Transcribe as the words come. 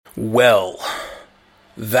Well,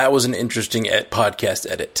 that was an interesting podcast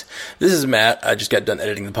edit. This is Matt. I just got done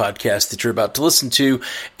editing the podcast that you're about to listen to.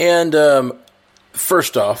 And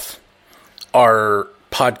first off, our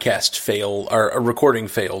podcast failed, our recording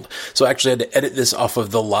failed. So I actually had to edit this off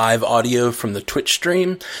of the live audio from the Twitch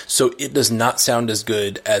stream. So it does not sound as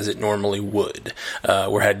good as it normally would.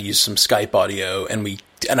 We had to use some Skype audio, and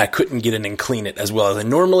I couldn't get in and clean it as well as I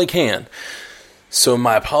normally can. So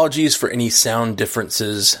my apologies for any sound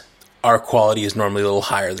differences. Our quality is normally a little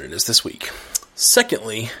higher than it is this week.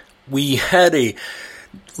 Secondly, we had a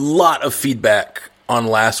lot of feedback on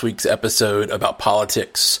last week's episode about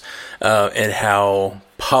politics and how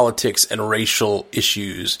politics and racial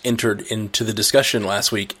issues entered into the discussion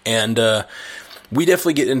last week. And we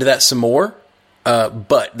definitely get into that some more.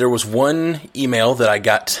 But there was one email that I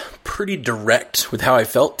got pretty direct with how I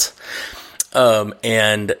felt.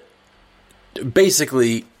 And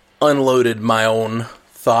basically unloaded my own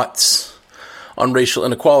thoughts on racial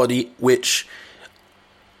inequality, which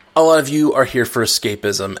a lot of you are here for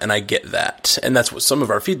escapism, and I get that. And that's what some of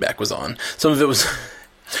our feedback was on. Some of it was,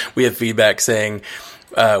 we have feedback saying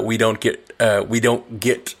we don't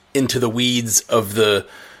get into the weeds of the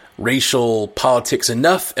racial politics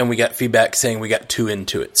enough, and we got feedback saying we got too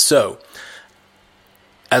into it. So,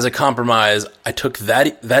 as a compromise, I took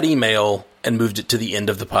that email and moved it to the end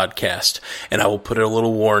of the podcast. And I will put a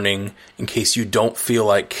little warning in case you don't feel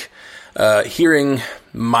like hearing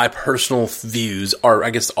my personal views, or I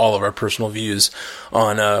guess all of our personal views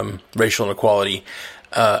on racial inequality.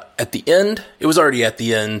 At the end, it was already at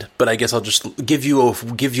the end, but I guess I'll just give you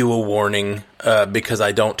a warning because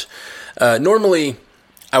I don't normally.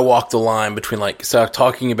 I walk the line between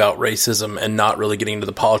talking about racism and not really getting into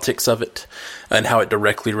the politics of it and how it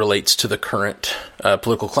directly relates to the current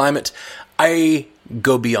political climate. I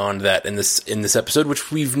go beyond that in this episode,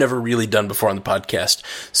 which we've never really done before on the podcast.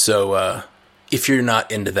 So if you're not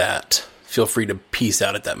into that, feel free to peace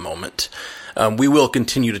out at that moment. We will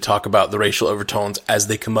continue to talk about the racial overtones as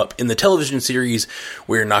they come up in the television series.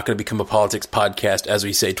 We're not going to become a politics podcast, as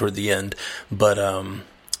we say toward the end. But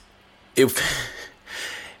if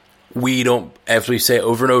we don't, as we say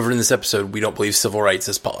over and over in this episode, we don't believe civil rights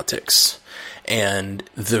is politics. And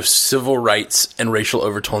the civil rights and racial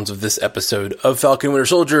overtones of this episode of Falcon and Winter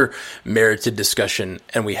Soldier merited discussion,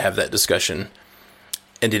 and we have that discussion.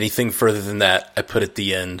 And anything further than that, I put at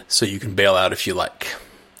the end, so you can bail out if you like.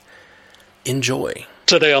 Enjoy.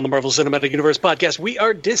 Today on the Marvel Cinematic Universe podcast, we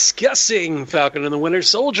are discussing Falcon and the Winter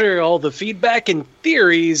Soldier, all the feedback and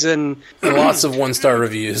theories, and lots of one-star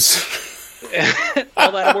reviews.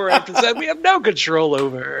 All that more after that we have no control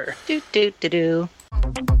over.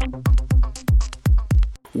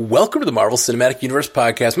 Welcome to the Marvel Cinematic Universe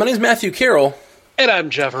podcast. My name is Matthew Carroll. And I'm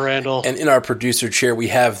Jeff Randall. And in our producer chair, we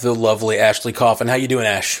have the lovely Ashley Coffin. How you doing,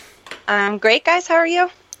 Ash? I'm great, guys. How are you?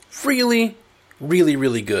 Really, really,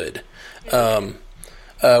 really good. Hit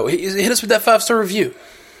us with that 5-star review.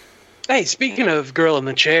 Hey, speaking of girl in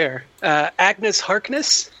the chair, Agnes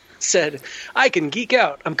Harkness said, I can geek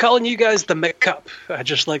out. I'm calling you guys the McCup. I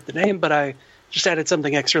just like the name, but I just added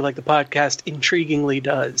something extra like the podcast intriguingly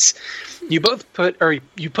does. You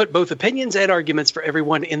put both opinions and arguments for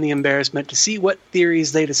everyone in the embarrassment to see what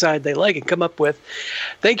theories they decide they like and come up with.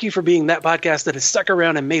 Thank you for being that podcast that has stuck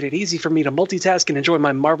around and made it easy for me to multitask and enjoy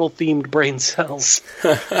my Marvel-themed brain cells.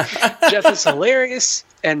 Jeff is hilarious,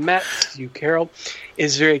 and Matthew Carroll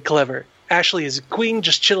is very clever. Ashley is a queen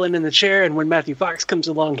just chilling in the chair, and when Matthew Fox comes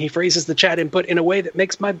along, he phrases the chat input in a way that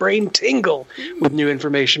makes my brain tingle with new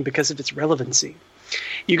information because of its relevancy.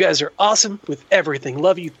 You guys are awesome with everything.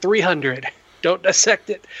 Love you 300. Don't dissect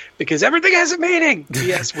it, because everything has a meaning.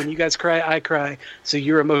 Yes, when you guys cry, I cry, so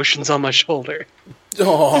your emotion's on my shoulder.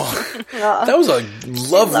 Oh, that was a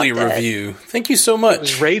lovely review. Thank you so much. It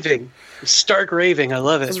was raving. It was stark raving. I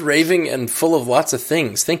love it. It was raving and full of lots of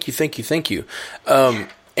things. Thank you.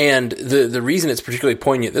 And the reason it's particularly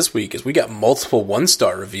poignant this week is we got multiple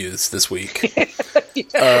 1-star reviews this week.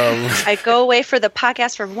 I go away for the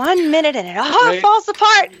podcast for 1 minute and it all falls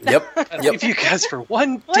apart. Yep. Leave you guys for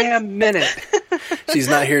one damn minute. She's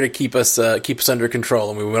not here to keep us under control,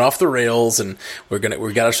 and we went off the rails, and we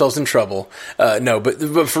got ourselves in trouble. No, but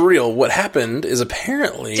for real, what happened is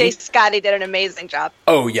apparently Jay Scotty did an amazing job.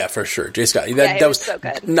 Oh yeah, for sure, Jay Scotty. That was so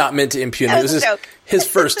good. Not meant to impugn. It was his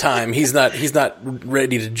first time. He's not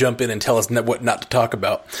ready to jump in and tell us what not to talk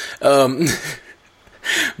about.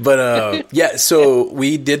 But yeah, so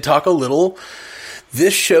we did talk a little.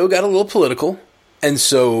 This show got a little political, and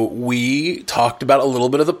so we talked about a little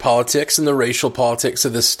bit of the politics and the racial politics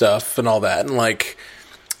of this stuff and all that. And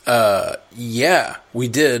Yeah, we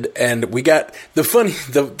did, and we got the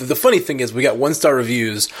funny thing is we got 1-star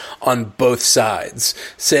reviews on both sides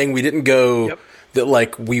saying we didn't go that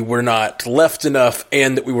like we were not left enough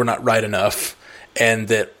and that we were not right enough. And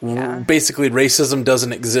that basically racism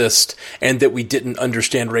doesn't exist, and that we didn't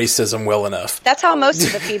understand racism well enough. That's how most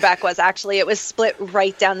of the feedback was, actually. It was split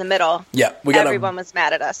right down the middle. Yeah. Everyone was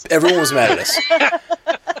mad at us. Everyone was mad at us.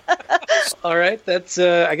 All right. That's.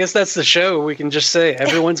 I guess that's the show. We can just say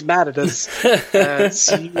everyone's mad at us.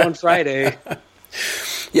 See you on Friday.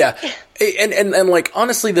 Yeah. And like,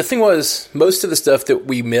 honestly, the thing was, most of the stuff that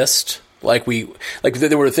we missed,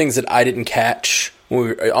 there were things that I didn't catch when we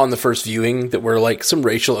were on the first viewing that were like some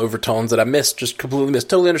racial overtones that I missed, just completely missed.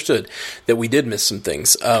 Totally understood that we did miss some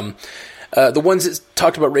things. The ones that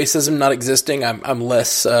talked about racism not existing, I'm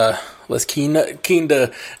less keen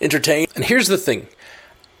to entertain. And here's the thing.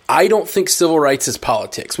 I don't think civil rights is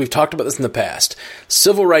politics. We've talked about this in the past.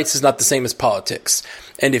 Civil rights is not the same as politics.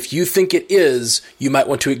 And if you think it is, you might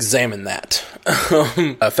want to examine that.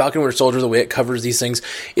 Falcon Winter Soldier, the way it covers these things,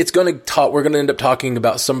 we're going to end up talking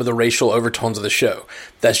about some of the racial overtones of the show.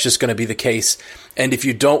 That's just going to be the case. And if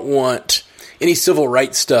you don't want any civil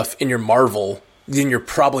rights stuff in your Marvel, then you're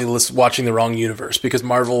probably watching the wrong universe, because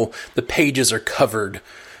Marvel, the pages are covered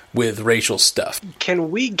with racial stuff.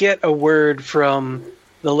 Can we get a word from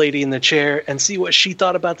the lady in the chair and see what she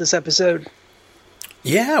thought about this episode?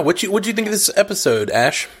 Yeah, what'd you think of this episode,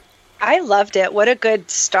 Ash? I loved it. What a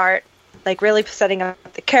good start. Like, really setting up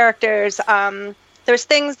the characters. There's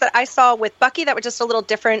things that I saw with Bucky that were just a little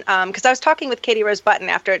different, because I was talking with Katie Rose Button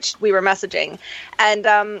after we were messaging, and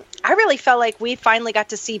I really felt like we finally got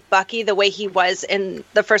to see Bucky the way he was in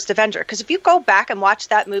the first Avenger. Because if you go back and watch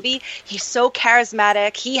that movie, he's so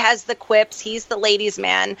charismatic. He has the quips. He's the ladies'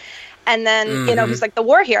 man. And then, he's like the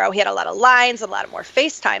war hero. He had a lot of lines, a lot more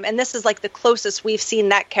face time. And this is like the closest we've seen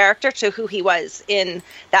that character to who he was in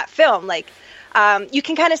that film. Like, you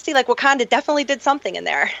can kind of see like Wakanda definitely did something in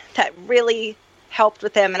there that really helped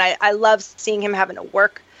with him. And I love seeing him having to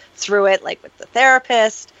work through it, like with the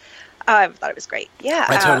therapist. I thought it was great. Yeah.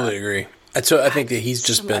 I totally agree. I think that he's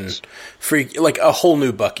just been like a whole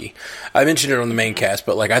new Bucky. I mentioned it on the main cast,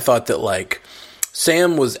 but like I thought that like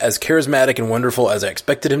Sam was as charismatic and wonderful as I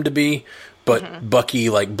expected him to be, but Bucky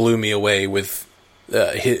like blew me away with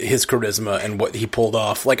his charisma and what he pulled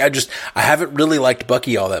off. Like I haven't really liked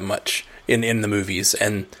Bucky all that much in the movies,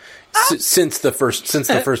 and since the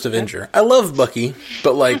first Avenger, I love Bucky,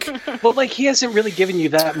 but like, well, like he hasn't really given you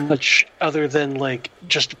that much other than like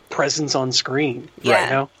just presence on screen, yeah. You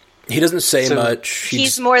know? He doesn't say much.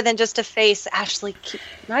 He's more than just a face. Ashley, keep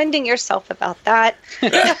reminding yourself about that.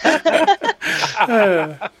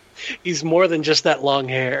 He's more than just that long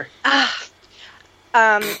hair.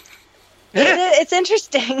 It's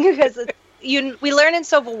interesting because we learn in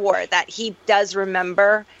Civil War that he does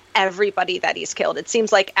remember everybody that he's killed. It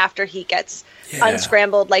seems like after he gets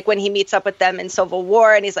unscrambled, like when he meets up with them in Civil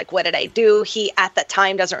War and he's like, what did I do? He at the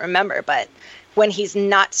time doesn't remember, but when he's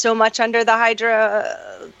not so much under the Hydra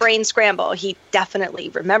brain scramble, he definitely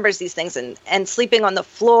remembers these things. And sleeping on the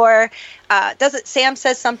floor, Sam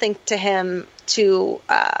says something to him to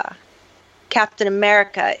Captain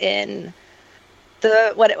America in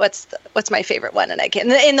what's my favorite one? And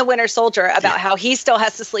in the Winter Soldier about how he still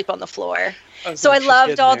has to sleep on the floor. So I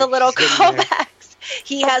loved all the little callbacks.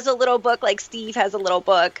 He has a little book, like Steve has a little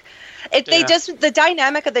book. The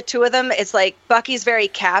dynamic of the two of them is like Bucky's very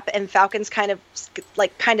Cap and Falcon's kind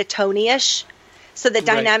of Tony-ish. So the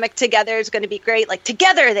dynamic together is going to be great. Like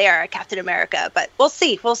together they are Captain America, but we'll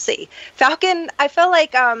see. Falcon, I felt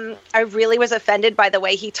like I really was offended by the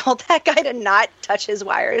way he told that guy to not touch his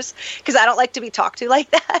wires because I don't like to be talked to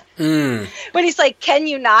like that. When he's like, "Can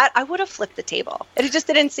you not?" I would have flipped the table. It just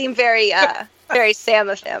didn't seem very very Sam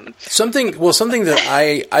of him. Something that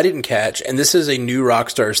I didn't catch, and this is a new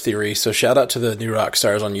Rockstars theory. So shout out to the new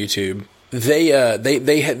Rockstars on YouTube.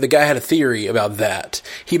 The guy had a theory about that.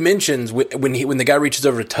 He mentions when the guy reaches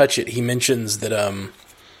over to touch it, he mentions that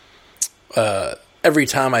every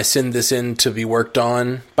time I send this in to be worked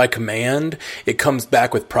on by command, it comes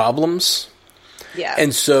back with problems. Yeah.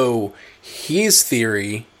 And so his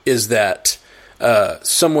theory is that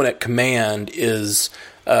someone at command is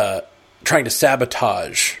trying to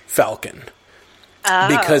sabotage Falcon.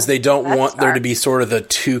 Because they don't want there to be sort of the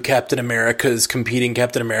two competing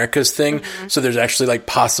Captain Americas thing. So there's actually like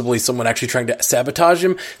possibly someone actually trying to sabotage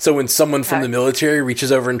him. So when someone from the military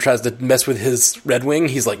reaches over and tries to mess with his Red Wing,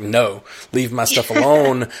 he's like, no, leave my stuff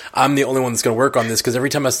alone. I'm the only one that's going to work on this because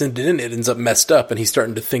every time I send it in, it ends up messed up. And he's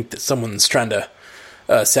starting to think that someone's trying to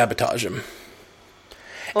sabotage him.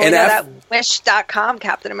 Well, we know that Wish.com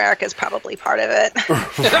Captain America is probably part of it.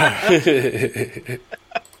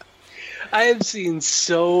 I have seen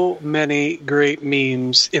so many great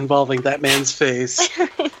memes involving that man's face.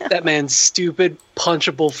 That man's stupid,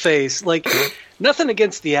 punchable face. Like, nothing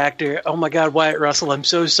against the actor. Oh my God, Wyatt Russell, I'm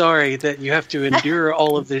so sorry that you have to endure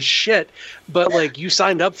all of this shit. But, like, you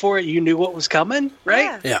signed up for it. You knew what was coming,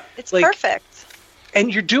 right? Yeah. It's like, perfect.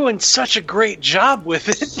 And you're doing such a great job with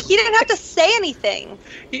it. He didn't have to say anything.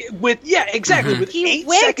 Exactly. With He 8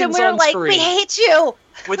 winked seconds and we were on like, screen. we hate you.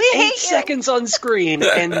 With we 8 hate seconds on screen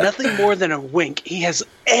and nothing more than a wink, he has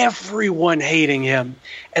everyone hating him,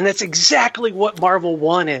 and that's exactly what Marvel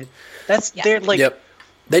wanted. They're like, yep,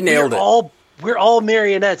 they nailed it. We're all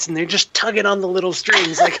marionettes, and they're just tugging on the little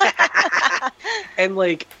strings, like, and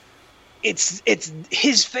like, it's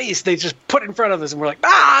his face they just put in front of us, and we're like,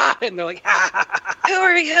 ah, and they're like, Who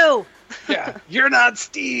are you? Yeah, you're not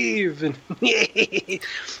Steve, and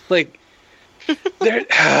like, they're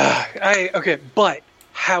okay, but.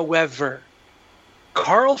 However,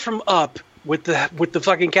 Carl from Up with the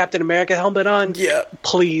fucking Captain America helmet on,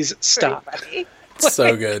 please stop.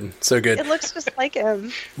 So good. It looks just like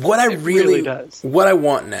him. What I really does. What I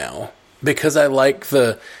want now, because I like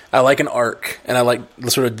an arc, and I like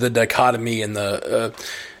sort of the dichotomy and the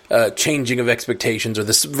changing of expectations or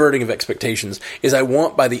the subverting of expectations, is I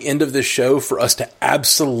want by the end of this show for us to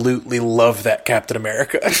absolutely love that Captain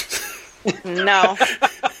America. No.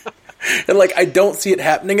 And, like, I don't see it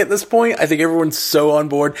happening at this point. I think everyone's so on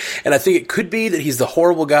board. And I think it could be that he's the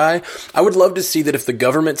horrible guy. I would love to see that if the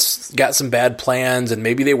government's got some bad plans and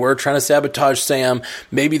maybe they were trying to sabotage Sam,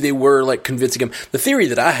 maybe they were, like, convincing him. The theory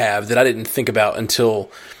that I have that I didn't think about until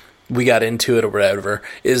we got into it or whatever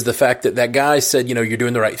is the fact that guy said, you know, you're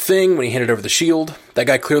doing the right thing when he handed over the shield. That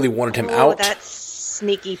guy clearly wanted him out. That's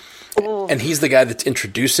sneaky. Ooh. And he's the guy that's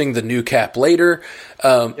introducing the new Cap later.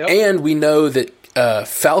 And we know that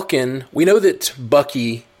Falcon, we know that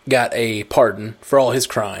Bucky got a pardon for all his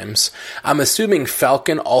crimes. I'm assuming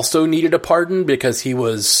Falcon also needed a pardon because he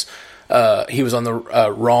was on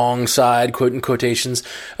the wrong side, quote in quotations,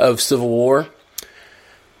 of Civil War.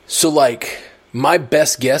 So, like, my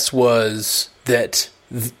best guess was that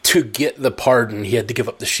to get the pardon, he had to give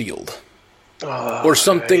up the shield. Or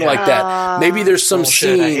something like that. Maybe there's some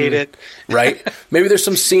bullshit, scene, I hate it. right? Maybe there's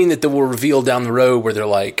some scene that they will reveal down the road where they're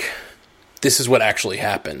like, this is what actually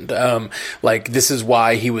happened. Like, this is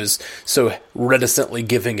why he was so reticently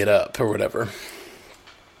giving it up or whatever.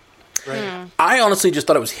 Right. I honestly just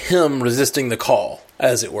thought it was him resisting the call,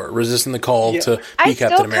 as it were. Resisting the call to be Captain America. I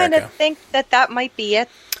still kind of think that might be it,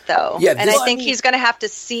 though. Yeah, and I think he's going to have to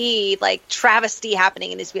see, like, travesty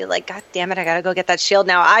happening and he's be like, God damn it, I got to go get that shield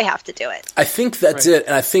now. I have to do it. I think that's it.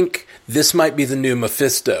 And I think this might be the new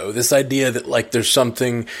Mephisto. This idea that, like, there's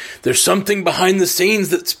something behind the scenes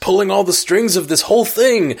that's pulling all the strings of this whole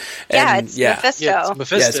thing. And, Mephisto. Yeah, it's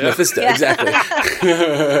Mephisto. Yeah, it's Mephisto, exactly.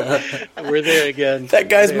 We're there again. That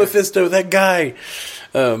guy's Mephisto, that guy.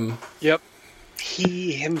 Yep.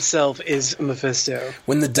 He himself is Mephisto.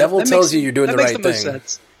 When the devil tells you you're doing the right thing.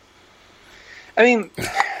 Sense. I mean,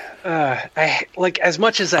 I like, as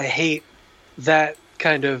much as I hate that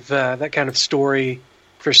kind of story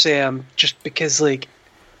for Sam, just because, like,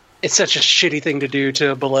 it's such a shitty thing to do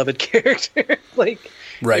to a beloved character. Like,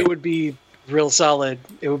 right. It would be real solid.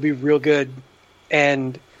 It would be real good.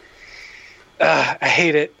 And I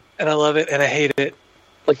hate it, and I love it, and I hate it.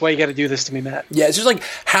 Like, why you got to do this to me, Matt? Yeah, it's just like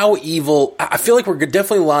how evil. I feel like we're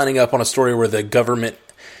definitely lining up on a story where the government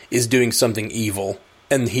is doing something evil,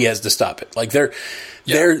 and he has to stop it. Like, they're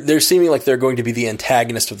seeming like they're going to be the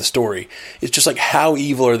antagonist of the story. It's just like, how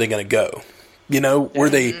evil are they going to go? You know, were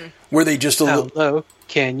they just a little? How low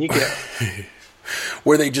can you go?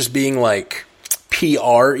 Were they just being like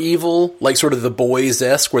PR evil, like sort of The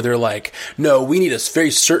Boys-esque, where they're like, no, we need a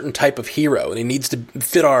very certain type of hero, and he needs to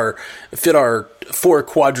fit our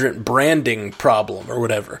 4-quadrant branding problem or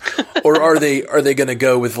whatever? Or are they going to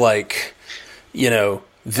go with, like, you know,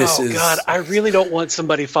 God, I really don't want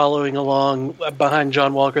somebody following along behind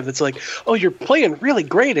John Walker that's like, oh, you're playing really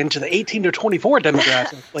great into the 18 to 24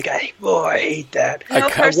 demographic. Like, I hate that. No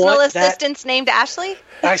personal assistants named Ashley?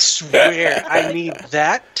 I swear, I need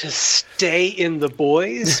that to stay in The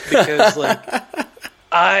Boys, because, like,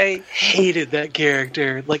 I hated that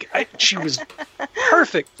character. Like, she was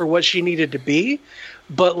perfect for what she needed to be,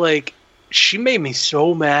 but, like, she made me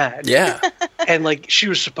so mad. Yeah. And, like, she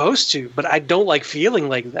was supposed to, but I don't like feeling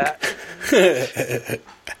like that.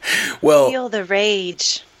 Well, feel the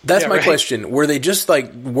rage. That's my question. Were they just,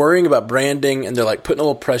 like, worrying about branding and they're, like, putting a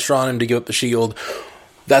little pressure on him to give up the shield?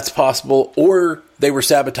 That's possible. Or they were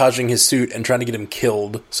sabotaging his suit and trying to get him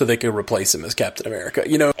killed so they could replace him as Captain America.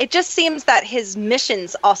 It just seems that his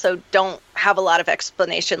missions also don't have a lot of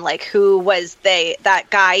explanation. Like, who was that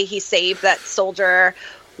guy he saved, that soldier?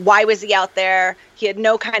 Why was he out there? He had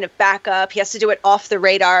no kind of backup. He has to do it off the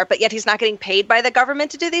radar, but yet he's not getting paid by the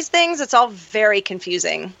government to do these things. It's all very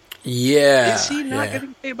confusing. Yeah. Is he not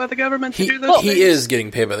getting paid by the government to do those things? He is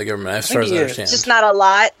getting paid by the government, as far as I understand. Just not a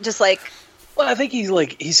lot. Just like... Well, I think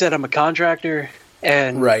he said, I'm a contractor,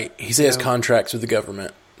 and... Right. He has contracts with the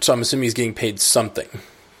government, so I'm assuming he's getting paid something.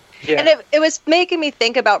 Yeah. And it was making me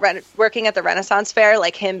think about working at the Renaissance Fair,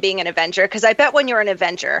 like him being an Avenger, because I bet when you're an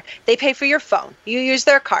Avenger, they pay for your phone, you use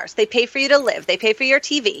their cars, they pay for you to live, they pay for your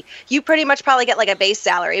TV. You pretty much probably get like a base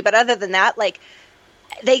salary, but other than that, like...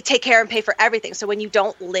 they take care and pay for everything. So when you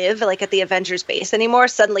don't live like at the Avengers base anymore,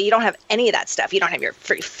 suddenly you don't have any of that stuff. You don't have your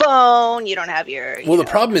free phone. You don't have your... the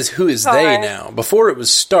problem is, who is they now? Before it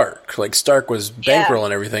was Stark. Like, Stark was bankroll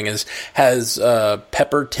and everything. Has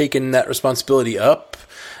Pepper taken that responsibility up?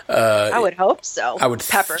 I would hope so.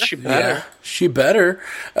 Pepper. She better. Yeah, she better.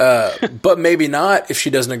 But maybe not if she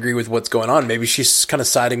doesn't agree with what's going on. Maybe she's kind of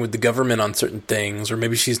siding with the government on certain things, or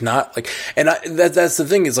maybe she's not. Like, and that's the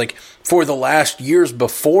thing is, like, for the last years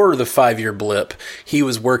before the 5-year blip, he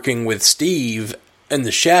was working with Steve in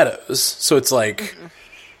the shadows. So it's like,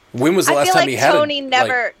 when was the last time he had Tony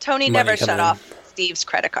never shut off Steve's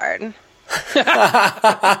credit card.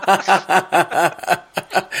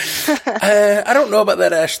 I don't know about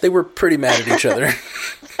that, Ash. They were pretty mad at each other.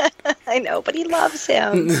 I know, but he loves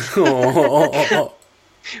him.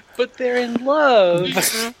 But they're in love.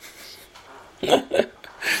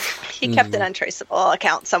 He kept an untraceable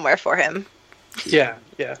account somewhere for him. Yeah.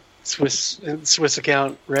 Swiss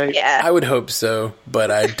account, right? Yeah. I would hope so,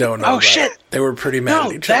 but I don't know. Oh, shit. They were pretty mad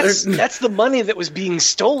at each other. That's the money that was being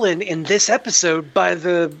stolen in this episode by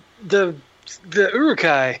the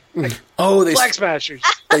Urukai. The Flag Smashers.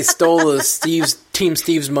 They stole Team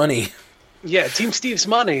Steve's money. Yeah, Team Steve's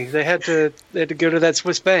money. They had to go to that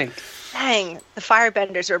Swiss bank. Dang, the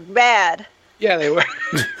Firebenders were bad. Yeah, they were.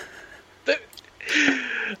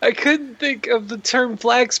 I couldn't think of the term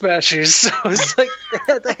Flag Smashers, so it's like they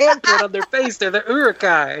had the handprint on their face. They're the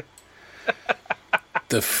Urukai.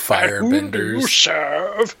 The Firebenders.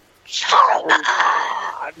 Serve.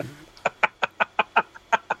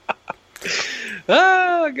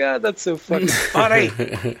 Oh God, that's so fucking funny.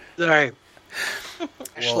 All right,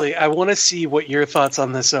 Ashley, I want to see what your thoughts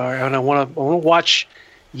on this are, and I want to watch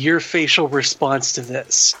your facial response to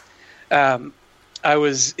this. I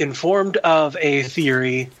was informed of a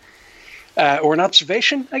theory or an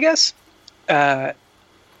observation, I guess, about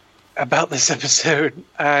this episode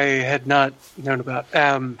I had not known about.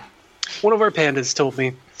 One of our pandas told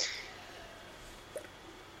me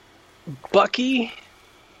Bucky,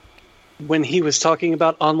 when he was talking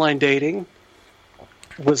about online dating,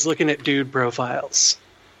 was looking at dude profiles.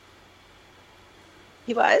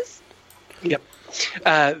 He was? Yep.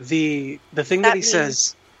 The thing that he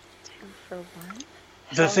says... For one?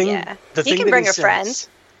 The thing he can bring a friend.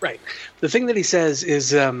 Right. The thing that he says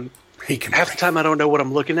is half the time I don't know what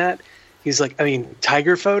I'm looking at. He's like,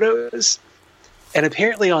 tiger photos. And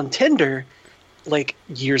apparently on Tinder, like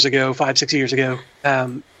years ago, 5-6 years ago,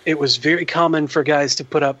 it was very common for guys to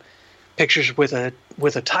put up pictures with a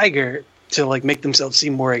tiger to like make themselves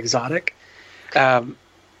seem more exotic. I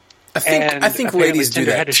think ladies do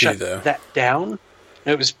that too, though. That down.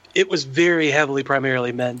 It was very heavily,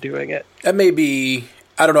 primarily men doing it. That may be.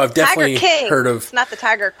 I don't know. I've definitely heard of. It's not the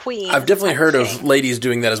Tiger Queen. I've definitely heard of ladies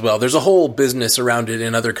doing that as well. There's a whole business around it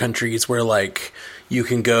in other countries where like you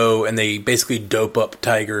can go and they basically dope up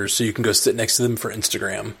tigers so you can go sit next to them for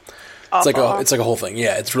Instagram. It's like a whole thing.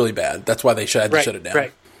 Yeah, it's really bad. That's why they had to shut it down.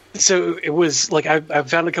 Right. So it was like I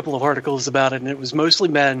found a couple of articles about it, and it was mostly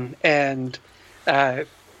men. And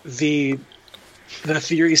the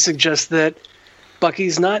theory suggests that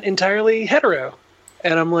Bucky's not entirely hetero,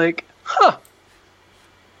 and I'm like, huh.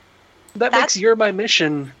 That makes "You're My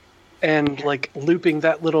Mission" and like looping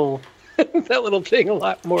that little thing a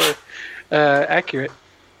lot more accurate.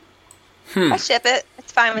 I ship it.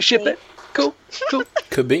 It's fine with Ship me. it. Cool.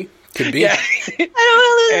 Could be. Yeah. I don't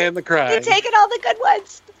want to lose. And the cry. You're taking all the good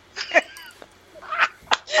ones.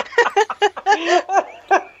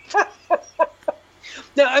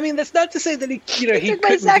 No, I mean that's not to say that he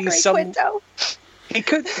couldn't be some. Quinto. He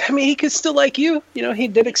could. I mean, he could still like you. He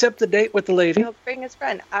did accept the date with the lady. He'll bring his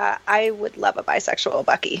friend. I would love a bisexual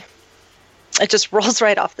Bucky. It just rolls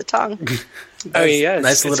right off the tongue. Yeah,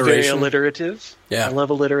 nice it's alliteration. very alliterative. Yeah, I love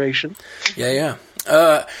alliteration. Yeah.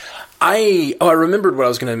 I remembered what I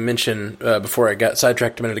was going to mention before I got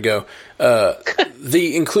sidetracked a minute ago.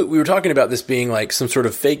 We were talking about this being like some sort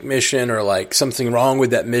of fake mission or like something wrong with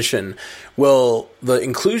that mission. Well, the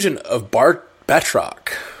inclusion of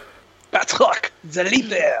Batroc,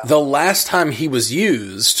 the last time he was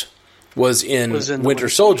used was in Winter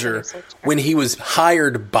Soldier when he was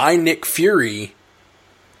hired by Nick Fury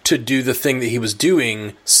to do the thing that he was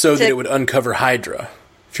doing so that it would uncover Hydra.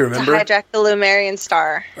 If you remember? To hijack the Lumerian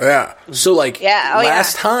star. Yeah. So, like,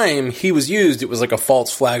 last time he was used, it was like a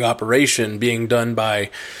false flag operation being done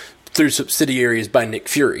through subsidiaries by Nick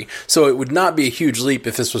Fury. So it would not be a huge leap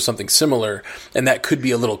if this was something similar, and that could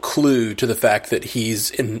be a little clue to the fact that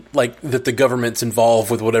that the government's involved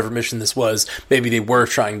with whatever mission this was. Maybe they were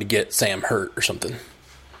trying to get Sam hurt or something.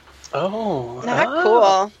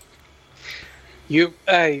 Oh. Cool.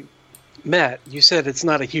 Matt, you said it's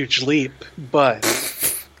not a huge leap, but...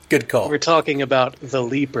 Good call. We're talking about the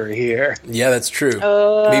leaper here. Yeah, that's true.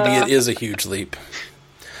 Maybe it is a huge leap.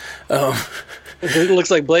 It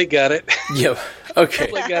looks like Blake got it. Yeah. Okay.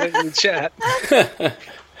 Blake got it in the chat.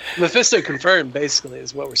 Mephisto confirmed, basically,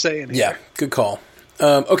 is what we're saying here. Yeah, good call.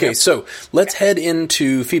 Okay, so let's head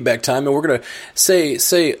into feedback time, and we're going to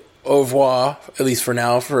say au revoir, at least for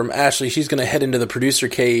now, from Ashley. She's going to head into the producer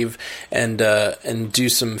cave and do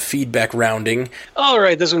some feedback rounding. All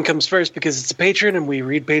right, this one comes first because it's a patron, and we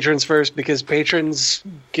read patrons first because patrons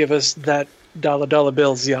give us that dollar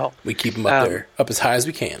bills, y'all. We keep them up there, up as high as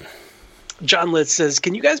we can. John Litz says,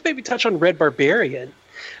 can you guys maybe touch on Red Barbarian?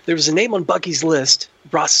 There was a name on Bucky's list,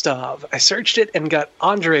 Rostov. I searched it and got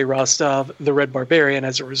Andre Rostov, the Red Barbarian,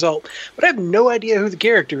 as a result, but I have no idea who the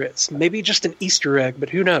character is. Maybe just an Easter egg, but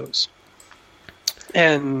who knows?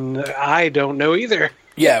 And I don't know either.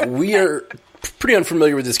 Yeah, we are pretty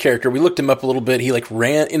unfamiliar with this character. We looked him up a little bit. He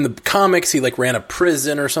ran in the comics. He ran a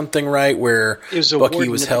prison or something, right? Where Bucky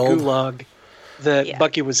was held. Gulag that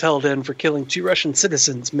Bucky was held in for killing 2 Russian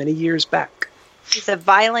citizens many years back. He's a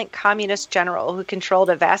violent communist general who controlled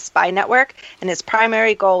a vast spy network, and his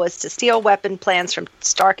primary goal was to steal weapon plans from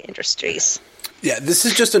Stark Industries. Yeah, this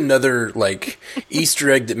is just another, Easter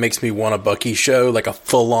egg that makes me want a Bucky show, like a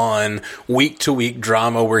full-on, week-to-week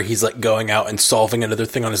drama where he's, going out and solving another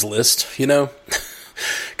thing on his list, you know?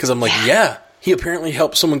 Because I'm he apparently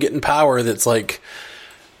helped someone get in power that's,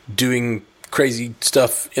 doing crazy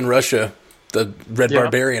stuff in Russia, the Red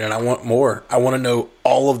Barbarian, and I want more. I want to know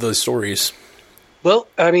all of those stories. Well,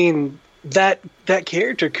 I mean, that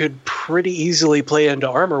character could pretty easily play into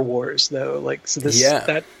Armor Wars, though.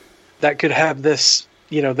 That could have this,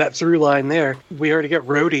 that through line there. We already got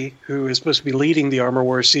Rhodey, who is supposed to be leading the Armor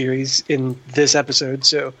Wars series in this episode.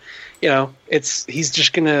 So, he's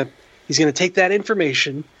gonna take that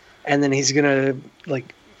information and then he's gonna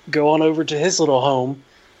go on over to his little home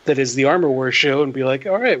that is the Armor Wars show and be like,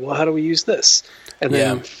 all right, well, how do we use this? And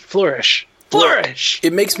then flourish.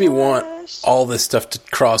 It makes me want all this stuff to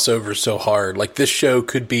cross over so hard. This show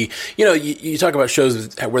could be, you talk about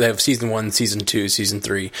shows where they have season 1, season 2, season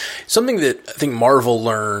 3. Something that I think Marvel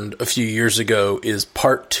learned a few years ago is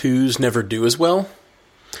part 2s never do as well.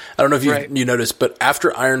 I don't know if you noticed, but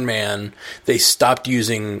after Iron Man, they stopped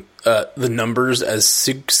using the numbers as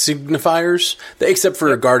signifiers. Except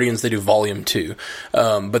for Guardians, they do Volume 2.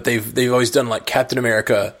 But they've always done Captain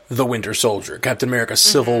America, The Winter Soldier, Captain America,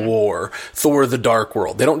 Civil War, Thor, The Dark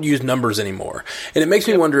World. They don't use numbers anymore. And it makes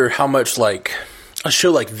me wonder how much a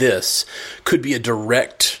show like this could be a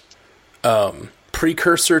direct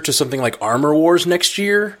precursor to something like Armor Wars next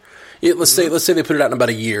year. Let's say they put it out in about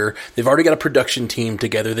a year. They've already got a production team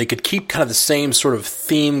together. They could keep kind of the same sort of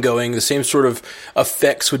theme going. The same sort of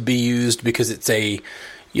effects would be used because it's it's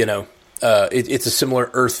a similar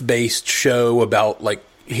Earth-based show about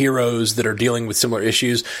heroes that are dealing with similar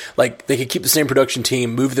issues. They could keep the same production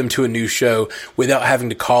team, move them to a new show without having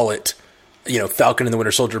to call it, Falcon and the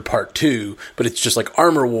Winter Soldier Part 2. But it's just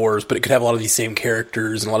Armor Wars, but it could have a lot of these same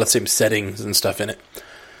characters and a lot of the same settings and stuff in it.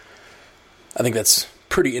 I think that's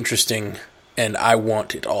pretty interesting, and I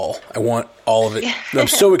want it all. I want all of it. I'm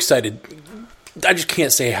so excited. I just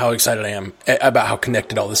can't say how excited I am about how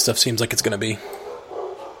connected all this stuff seems like it's going to be.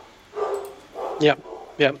 Yeah.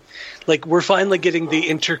 We're finally getting the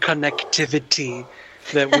interconnectivity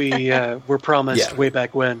that we were promised way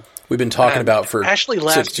back when. We've been talking about for Ashley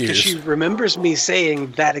laughed because she remembers me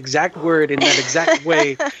saying that exact word in that exact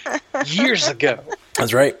way years ago.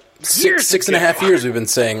 That's right. 6.5 years we've been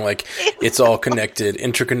saying it's all connected,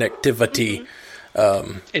 interconnectivity,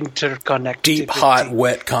 deep, hot,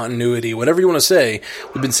 wet continuity, whatever you want to say.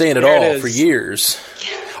 We've been saying it all for years.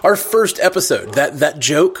 Our first episode, that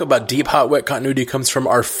joke about deep, hot, wet continuity comes from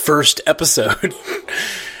our first episode.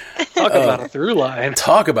 Talk about a through line.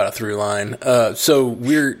 Talk about a through line. So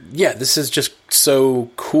this is just so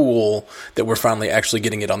cool that we're finally actually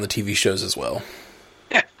getting it on the TV shows as well.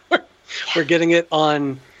 Yeah, we're getting it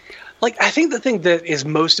on. Like, I think the thing that is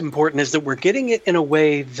most important is that we're getting it in a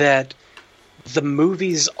way that the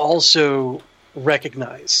movies also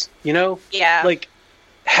recognize, you know? Yeah. Like,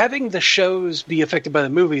 having the shows be affected by the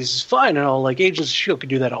movies is fine and all. Like, Agents of S.H.I.E.L.D. could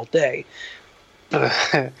do that all day.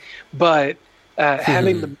 But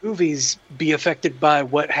having the movies be affected by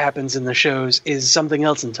what happens in the shows is something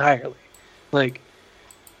else entirely. Like,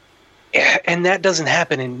 and that doesn't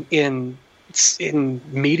happen in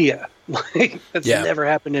media. Like, that's never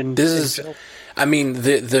happened in film. I mean,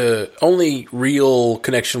 the only real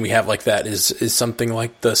connection we have like that is something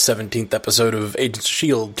like the 17th episode of Agents of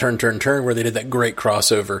S.H.I.E.L.D. Turn, where they did that great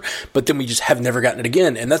crossover. But then we just have never gotten it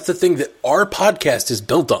again. And that's the thing that our podcast is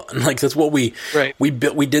built on. Like, that's what we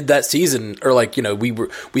did that season. Or like, you know,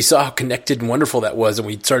 we saw how connected and wonderful that was. And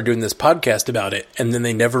we started doing this podcast about it. And then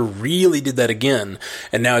they never really did that again.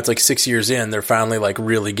 And now it's like 6 years in, they're finally like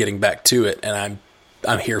really getting back to it. And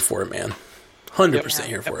I'm here for it, man. 100%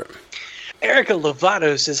 here for it. Erica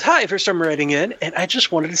Lovato says, hi, first time writing in, and I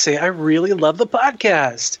just wanted to say I really love the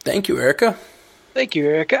podcast. Thank you, Erica. Thank you,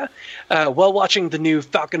 Erica. While watching the new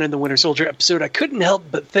Falcon and the Winter Soldier episode, I couldn't help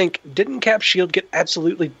but think, didn't Cap's shield get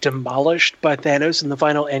absolutely demolished by Thanos in the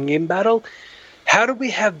final Endgame battle? How do we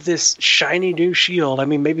have this shiny new shield? I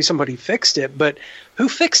mean, maybe somebody fixed it, but who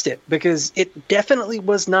fixed it? Because it definitely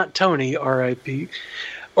was not Tony, R.I.P.,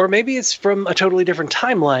 or maybe it's from a totally different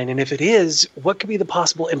timeline, and if it is, what could be the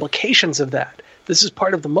possible implications of that? This is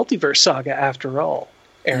part of the multiverse saga, after all,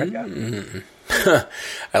 Erica. Mm-hmm.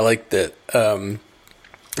 I like that.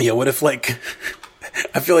 What if, like...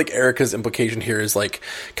 I feel like Erica's implication here is like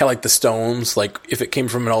kind of like the stones. Like if it came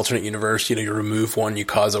from an alternate universe, you know, you remove one, you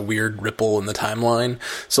cause a weird ripple in the timeline.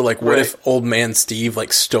 So like, what if old man Steve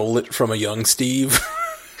like stole it from a young Steve?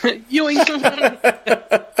 Yoink.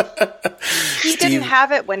 He didn't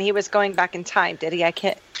have it when he was going back in time, did he? I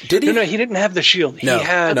can't. Did he? No, he didn't have the shield. He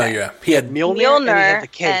had Mjolnir and he had the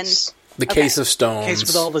case. The case of stones. Case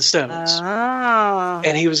with all the stones. Oh.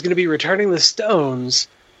 And he was going to be returning the stones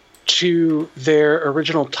to their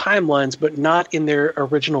original timelines, but not in their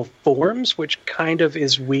original forms, which kind of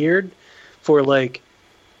is weird for like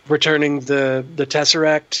returning the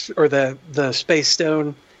Tesseract or the Space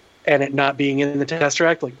Stone and it not being in the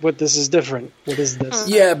Tesseract. Like, what? This is different. What is this?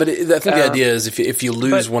 Yeah, but I think the idea is if you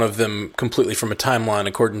lose one of them completely from a timeline,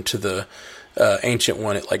 according to the ancient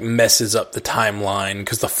one, it like messes up the timeline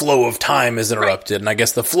because the flow of time is interrupted, and I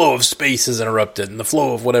guess the flow of space is interrupted, and the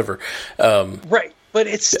flow of whatever. Right, but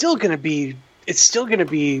it's still going to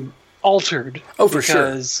be altered. Oh, for sure.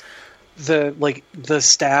 Because the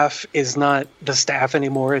staff is not the staff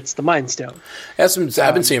anymore. It's the Mind Stone. That's what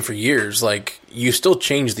I've been saying for years. Like, you still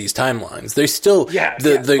change these timelines. They still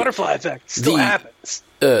the butterfly effect still happens.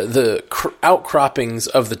 The outcroppings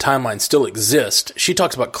of the timeline still exist. She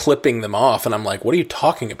talks about clipping them off, and I'm like, what are you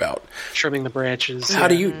talking about? Trimming the branches. How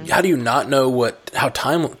do you not know how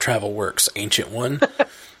time travel works, Ancient One?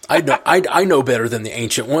 I know better than the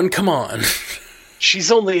Ancient One. Come on.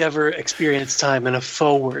 She's only ever experienced time in a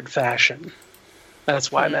forward fashion.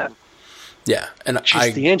 That's why, Matt. Yeah, and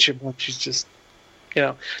she's the Ancient One. She's just,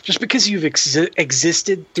 just because you've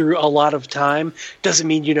existed through a lot of time doesn't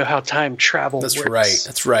mean you know how time travel works.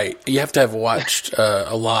 That's right. You have to have watched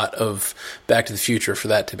a lot of Back to the Future for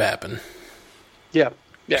that to happen. Yeah.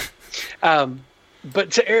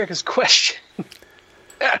 But to Erica's question,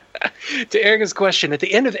 at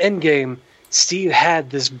the end of Endgame, Steve had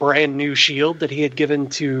this brand new shield that he had given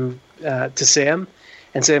to Sam,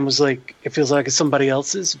 and Sam was like, "It feels like it's somebody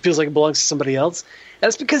else's. It feels like it belongs to somebody else."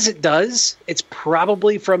 That's because it does. It's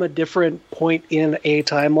probably from a different point in a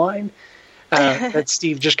timeline that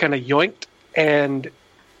Steve just kind of yoinked. And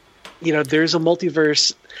there's a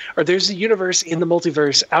multiverse, or there's a universe in the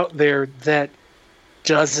multiverse out there that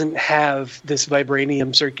doesn't have this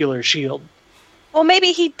vibranium circular shield. Well,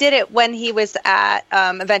 maybe he did it when he was at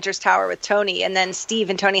Avengers Tower with Tony, and then Steve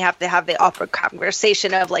and Tony have to have the awkward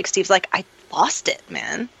conversation of, like, Steve's like, I lost it,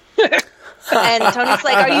 man. And Tony's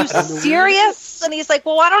like, are you serious? And he's like,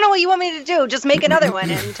 well, I don't know what you want me to do. Just make another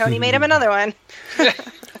one. And Tony made him another one.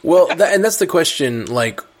 Well, and that's the question,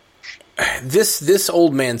 like, this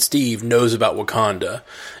old man Steve knows about Wakanda,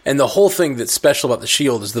 and the whole thing that's special about the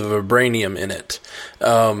shield is the vibranium in it.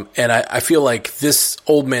 And I feel like this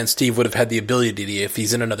old man Steve would have had the ability to, if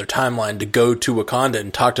he's in another timeline, to go to Wakanda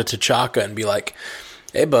and talk to T'Chaka and be like,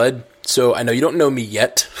 hey, bud, so I know you don't know me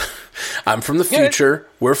yet. I'm from the future.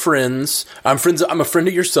 We're friends. I'm a friend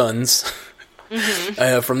of your son's.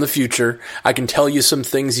 from the future. I can tell you some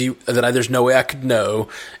things that there's no way I could know.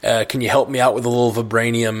 Can you help me out with a little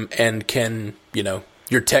vibranium? And can,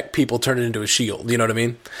 your tech people turn it into a shield? You know what I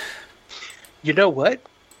mean? You know what?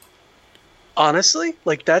 Honestly,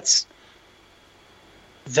 that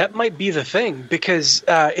might be the thing, because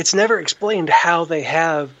it's never explained how they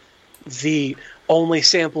have the only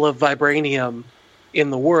sample of vibranium in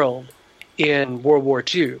the world in World War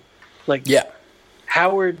II.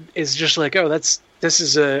 Howard is just like, oh, this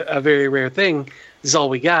is a very rare thing. This is all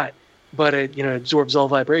we got, but it absorbs all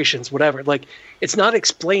vibrations, whatever. It's not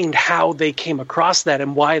explained how they came across that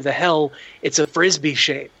and why the hell it's a frisbee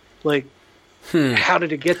shape. How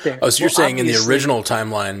did it get there? Oh, so you're saying in the original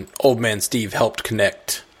timeline, Old Man Steve helped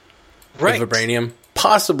connect the vibranium?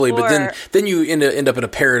 Possibly, but then you end up in a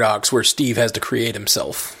paradox where Steve has to create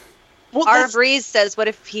himself. Well, our Breeze says, what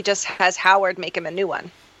if he just has Howard make him a new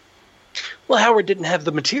one? Well, Howard didn't have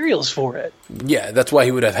the materials for it. Yeah, that's why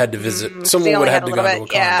he would have had to visit. Someone would have had to go to Wakanda.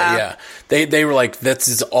 Yeah. They were like,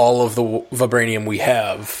 that's all of the vibranium we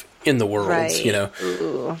have in the world,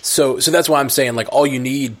 Ooh. So that's why I'm saying, all you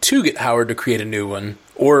need to get Howard to create a new one,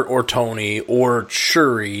 or Tony, or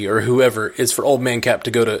Shuri, or whoever, is for Old Man Cap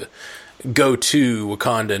to go to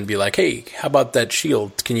Wakanda and be like, hey, how about that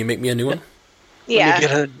shield? Can you make me a new one? Yeah.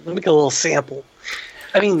 Let me get a little sample.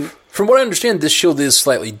 I mean, from what I understand, this shield is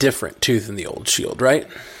slightly different, too, than the old shield, right?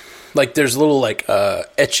 There's little,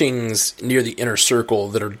 etchings near the inner circle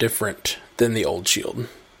that are different than the old shield.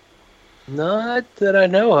 Not that I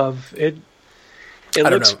know of. I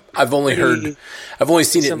don't know. I've only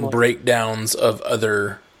seen it in breakdowns by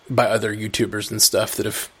other YouTubers and stuff that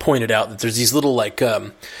have pointed out that there's these little,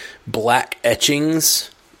 black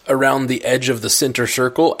etchings around the edge of the center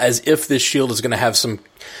circle, as if this shield is going to have some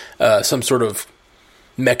sort of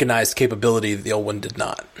mechanized capability that the old one did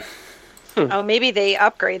not. Oh, maybe they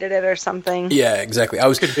upgraded it or something. Yeah, exactly.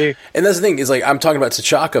 Could be. And that's the thing, is I'm talking about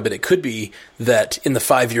T'Chaka, but it could be that in the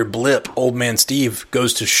 5-year blip, Old Man Steve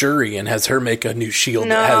goes to Shuri and has her make a new shield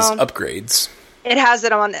that has upgrades. It has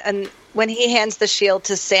it on, and when he hands the shield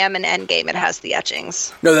to Sam in Endgame, it has the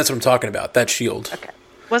etchings. No, that's what I'm talking about. That shield. Okay.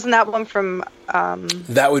 Wasn't that one from...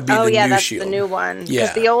 that would be the new that's shield. The new one. Yeah.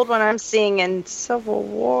 Because the old one I'm seeing in Civil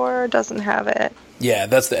War doesn't have it. Yeah,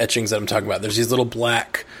 that's the etchings that I'm talking about. There's these little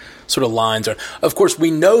black sort of lines. Of course,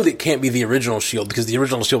 we know that it can't be the original shield because the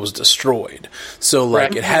original shield was destroyed. So,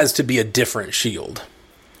 it has to be a different shield.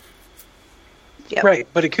 Yep. Right,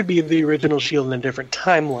 but it could be the original shield in a different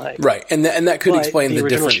timeline. Right, and that could explain the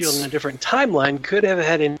difference. The original shield in a different timeline could have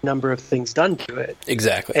had a number of things done to it.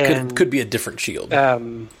 Exactly. And, could be a different shield.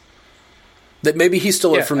 That maybe he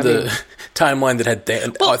stole it from the timeline that had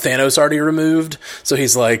Thanos already removed. So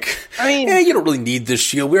he's like, you don't really need this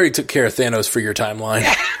shield. We already took care of Thanos for your timeline.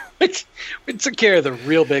 We took care of the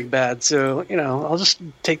real big bad. So, I'll just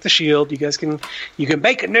take the shield. You guys can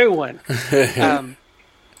make a new one.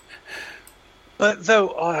 But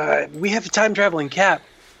though we have a time-traveling Cap,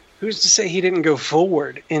 who's to say he didn't go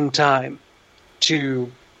forward in time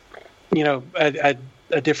to, a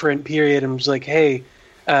different period and was like, hey,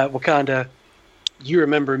 Wakanda, you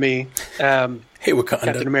remember me. Hey, Wakanda.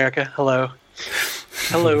 Captain America, hello.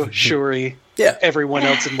 Hello, Shuri. Yeah. Everyone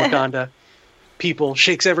else in Wakanda. People,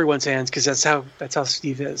 shakes everyone's hands, because that's how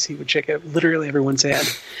Steve is. He would shake literally everyone's hand.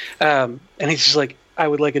 And he's just like, I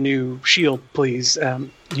would like a new shield, please.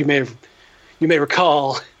 You may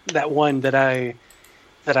recall that one that I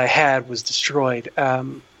had was destroyed.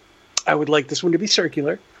 I would like this one to be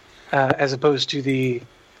circular, as opposed to the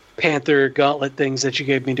Panther gauntlet things that you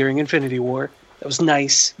gave me during Infinity War. That was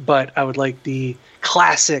nice, but I would like the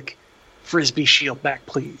classic Frisbee shield back,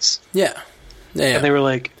 please. Yeah. And they were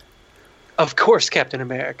like, of course, Captain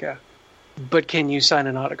America, but can you sign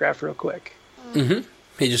an autograph real quick? Mm-hmm.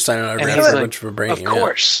 He just signed an autograph for a bunch of vibranium. Of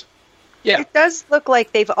course. Yeah. It does look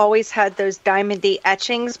like they've always had those diamondy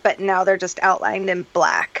etchings, but now they're just outlined in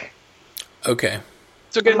black. Okay.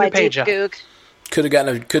 So get a new paint job. Could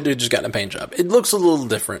have just gotten a paint job. It looks a little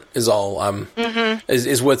different, is all.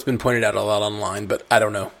 Is what's been pointed out a lot online, but I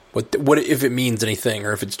don't know what if it means anything,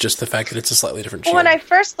 or if it's just the fact that it's a slightly different shield. Well, when I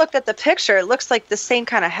first looked at the picture, it looks like the same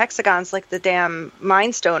kind of hexagons, like the damn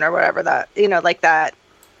Mind Stone or whatever that like that.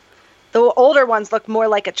 The older ones look more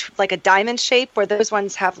like a diamond shape, where those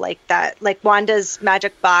ones have like that, like Wanda's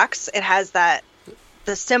magic box. It has the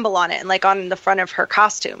symbol on it, and like on the front of her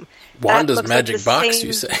costume. Wanda's magic box, same...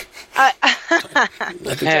 you say?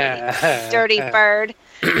 Dirty bird.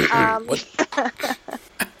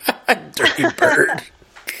 Dirty bird.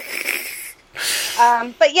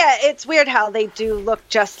 But yeah, it's weird how they do look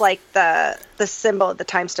just like the symbol of the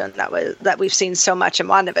time stone that we've seen so much in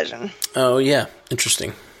WandaVision. Oh yeah,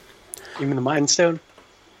 interesting. You mean the Mind Stone?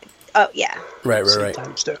 Oh, yeah. Right.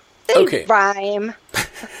 Time Stone. They Okay. rhyme.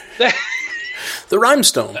 The Rhyme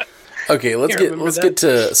Stone. Okay, let's remember get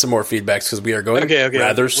to some more feedbacks because we are going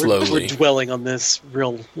rather slowly. We're dwelling on this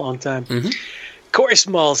real long time. Corey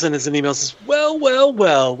Small sent us an email, says,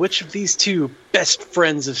 well, which of these two best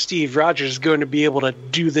friends of Steve Rogers is going to be able to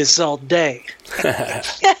do this all day?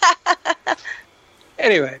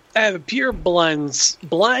 Anyway, I have a pure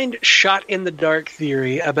blind shot in the dark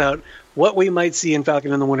theory about what we might see in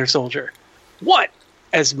Falcon and the Winter Soldier. What?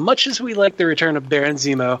 As much as we like the return of Baron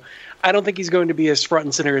Zemo, I don't think he's going to be as front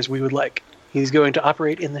and center as we would like. He's going to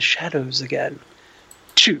operate in the shadows again.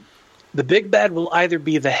 2. The big bad will either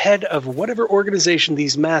be the head of whatever organization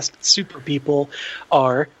these masked super people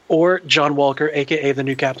are, or John Walker, a.k.a. the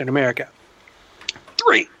new Captain America.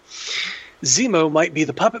 3. Zemo might be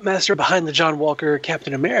the puppet master behind the John Walker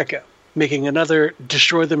Captain America, making another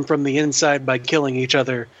destroy them from the inside by killing each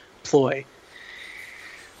other ploy.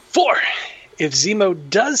 4. If Zemo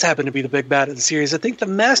does happen to be the big bad of the series, I think the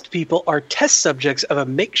masked people are test subjects of a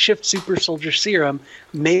makeshift super soldier serum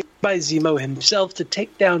made by Zemo himself to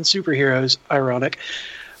take down superheroes, ironic.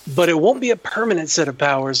 But it won't be a permanent set of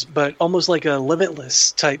powers, but almost like a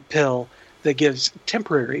limitless type pill that gives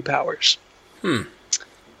temporary powers.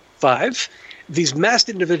 5. These masked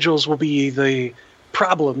individuals will be the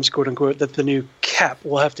problems, quote unquote, that the new Cap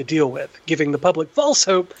will have to deal with, giving the public false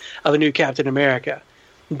hope of a new Captain America.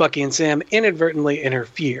 Bucky and Sam inadvertently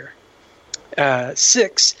interfere.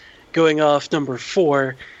 6, going off number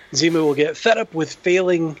 4, Zemo will get fed up with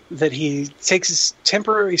failing that he takes his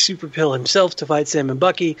temporary super pill himself to fight Sam and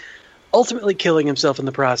Bucky, ultimately killing himself in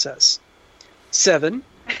the process. 7,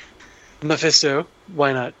 Mephisto.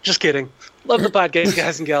 Why not? Just kidding. Love the podcast,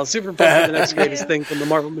 guys and gals. Super pumped for the next greatest thing from the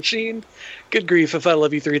Marvel machine. Good grief, if I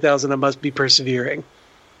love you 3000, I must be persevering.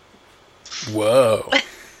 Whoa.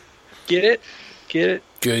 Get it? Get it?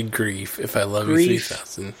 Good grief, if I love you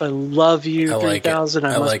 3000. If I love you I like 3000,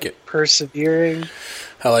 I must be persevering.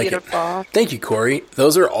 I like Beautiful. it. Thank you, Corey.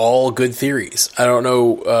 Those are all good theories. I don't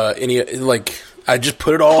know I just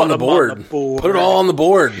put it all on the board. Put it all on the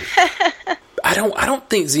board. I don't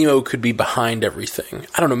think Zemo could be behind everything.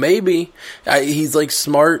 I don't know. Maybe he's like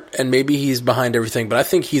smart, and maybe he's behind everything. But I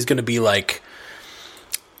think he's going to be like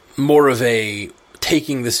more of a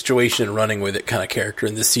taking the situation and running with it kind of character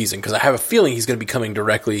in this season. Because I have a feeling he's going to be coming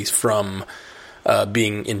directly from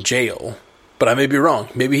being in jail. But I may be wrong.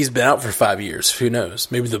 Maybe he's been out for 5 years. Who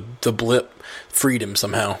knows? Maybe the blip freed him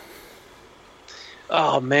somehow.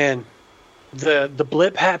 Oh man, the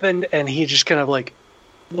blip happened, and he just kind of like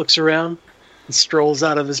looks around and strolls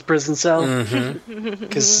out of his prison cell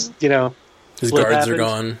because his guards are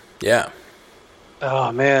gone. Yeah.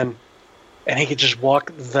 Oh man, and he could just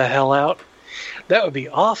walk the hell out. That would be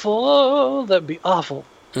awful. That'd be awful.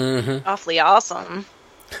 Mm-hmm. Awfully awesome.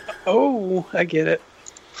 Oh, I get it.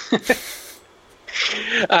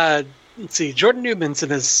 Let's see. Jordan Newman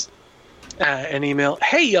sent us an email.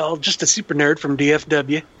 Hey, y'all, just a super nerd from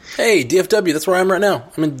DFW. Hey, DFW, that's where I am right now.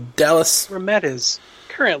 I'm in Dallas. Where Matt is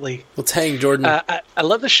currently. Let's hang, Jordan. I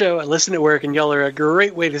love the show. I listen at work, and y'all are a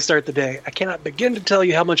great way to start the day. I cannot begin to tell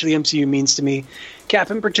you how much the MCU means to me,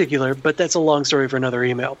 Cap in particular, but that's a long story for another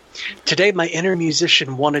email. Today, my inner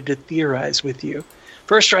musician wanted to theorize with you.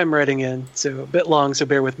 First time writing in, so a bit long, so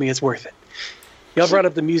bear with me, it's worth it. Y'all brought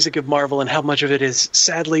up the music of Marvel and how much of it is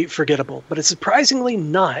sadly forgettable, but it's surprisingly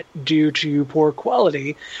not due to poor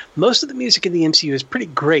quality. Most of the music in the MCU is pretty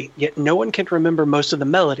great, yet no one can remember most of the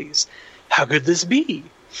melodies. How could this be?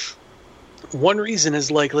 One reason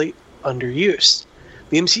is likely underuse.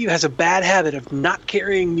 The MCU has a bad habit of not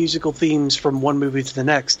carrying musical themes from one movie to the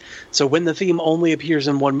next, so when the theme only appears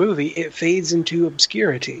in one movie, it fades into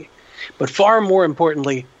obscurity. But far more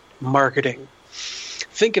importantly, marketing.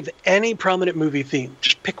 Think of any prominent movie theme.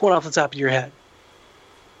 Just pick one off the top of your head.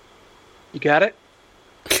 You got it?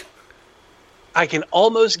 I can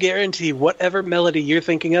almost guarantee whatever melody you're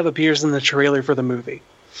thinking of appears in the trailer for the movie.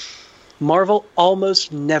 Marvel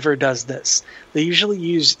almost never does this. They usually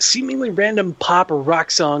use seemingly random pop or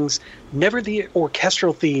rock songs, never the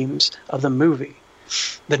orchestral themes of the movie.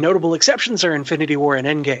 The notable exceptions are Infinity War and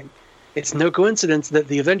Endgame. It's no coincidence that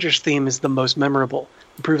the Avengers theme is the most memorable.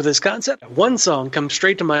 The proof of this concept? One song comes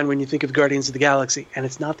straight to mind when you think of Guardians of the Galaxy, and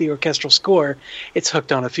it's not the orchestral score, it's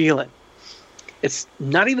Hooked on a Feeling. It's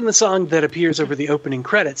not even the song that appears over the opening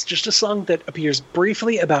credits, just a song that appears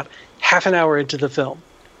briefly about half an hour into the film.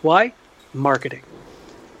 Why? Marketing.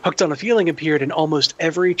 Hooked on a Feeling appeared in almost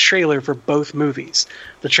every trailer for both movies.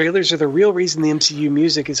 The trailers are the real reason the MCU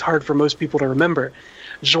music is hard for most people to remember.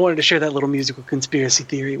 I just wanted to share that little musical conspiracy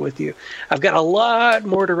theory with you. I've got a lot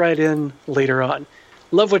more to write in later on.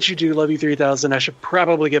 Love what you do. Love you 3000. I should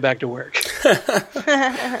probably get back to work.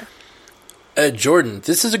 Jordan,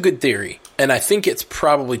 this is a good theory, and I think it's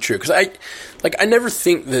probably true, because I never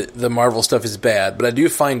think that the Marvel stuff is bad, but I do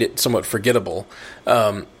find it somewhat forgettable.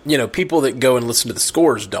 People that go and listen to the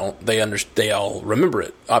scores don't. They all remember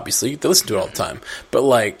it, obviously. They listen to it all the time. But,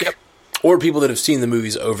 Yep. Or people that have seen the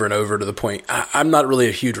movies over and over to the point, I'm not really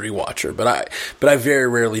a huge rewatcher, but I very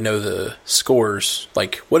rarely know the scores.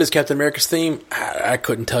 Like, what is Captain America's theme? I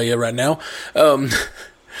couldn't tell you right now.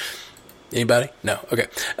 Anybody? No. Okay.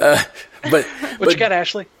 But What you got,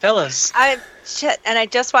 Ashley? Tell us. I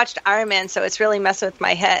just watched Iron Man, so it's really messing with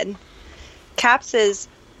my head. Caps is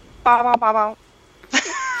ba ba ba ba.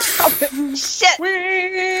 Shit.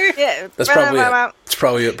 Yeah. That's probably it. That's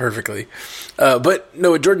probably it perfectly. But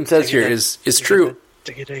no, what Jordan says here is true.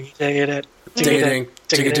 Yeah, that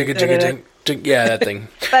thing.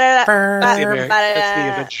 That's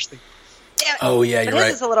the Avengers thing. Oh yeah, you're but his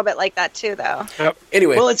right. is a little bit like that too, though. Yep.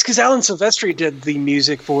 Anyway, well, it's because Alan Silvestri did the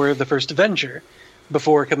music for the first Avenger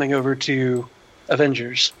before coming over to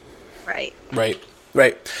Avengers. Right.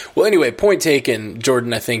 Well, anyway, point taken,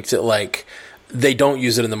 Jordan. I think that they don't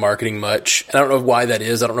use it in the marketing much, and I don't know why that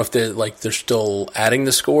is. I don't know if they're still adding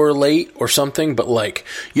the score late or something, but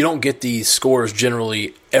you don't get these scores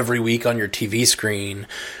generally every week on your TV screen.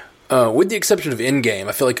 With the exception of Endgame,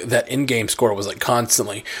 I feel like that Endgame score was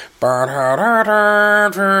constantly every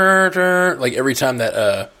time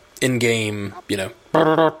that Endgame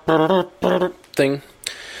thing.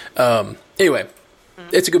 Anyway,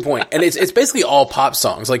 it's a good point, and it's basically all pop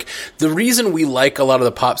songs. The reason we like a lot of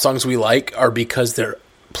the pop songs we like are because they're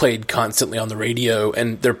played constantly on the radio,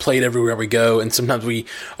 and they're played everywhere we go, and sometimes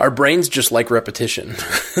our brains just like repetition.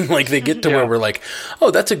 They get to where we're like,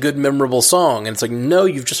 oh, that's a good memorable song, and it's like, no,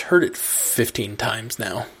 you've just heard it 15 times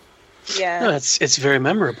now. Yeah. No, it's very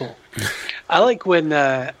memorable. I like when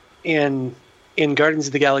in Guardians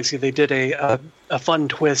of the Galaxy they did a fun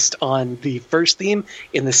twist on the first theme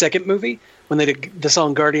in the second movie. When they did the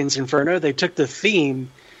song Guardians Inferno, they took the theme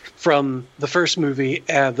from the first movie,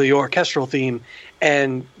 the orchestral theme,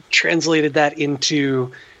 and translated that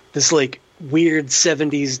into this weird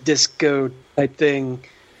 70s disco type thing,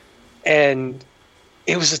 and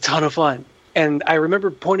it was a ton of fun. And I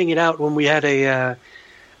remember pointing it out when we had a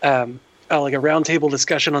roundtable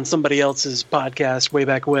discussion on somebody else's podcast way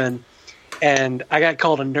back when, and I got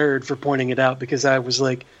called a nerd for pointing it out because I was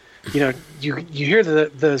like, you hear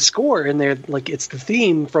the score in there, it's the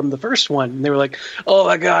theme from the first one, and they were like, oh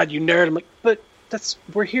my god, you nerd. I'm like, but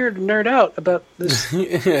we're here to nerd out about this.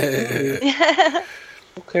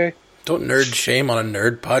 Okay. Don't nerd shame on a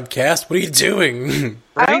nerd podcast. What are you doing?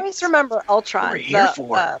 Right? I always remember Ultron,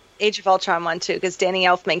 the Age of Ultron one too, because Danny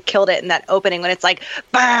Elfman killed it in that opening when it's like,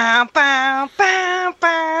 bah, bah, bah,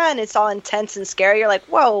 bah, and it's all intense and scary. You're like,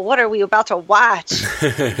 whoa, what are we about to watch?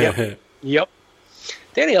 Yep.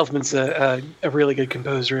 Danny Elfman's a really good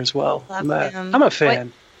composer as well. I'm a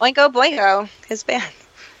fan. Boingo Boingo, his band.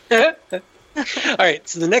 All right,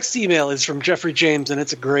 so the next email is from Jeffrey James, and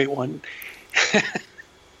it's a great one.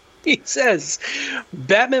 He says,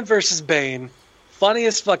 Batman versus Bane,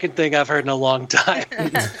 funniest fucking thing I've heard in a long time.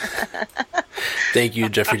 Thank you,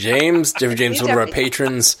 Jeffrey James. Jeffrey James is one of our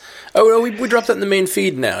patrons. Oh, no, we dropped that in the main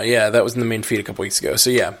feed now. Yeah, that was in the main feed a couple weeks ago. So,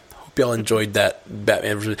 yeah. Hope y'all enjoyed that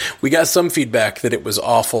Batman. We got some feedback that it was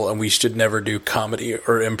awful and we should never do comedy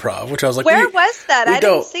or improv, which I was like, where was that? I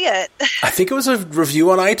didn't see it. I think it was a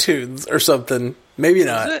review on iTunes or something. Maybe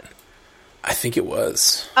not. I think it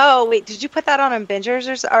was. Oh, wait. Did you put that on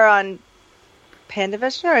Bingers or on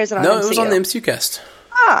Pandavision, or is it on No, MCU? It was on the MCU cast.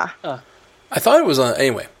 Ah. I thought it was on...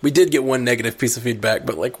 Anyway, we did get one negative piece of feedback,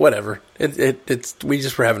 but whatever. It's we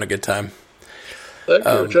just were having a good time. Thank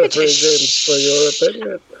you, Jeffrey James, for your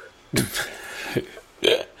opinion.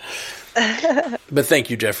 But thank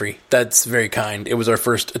you, Jeffrey. That's very kind. It was our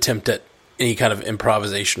first attempt at any kind of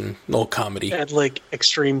improvisation, little comedy. At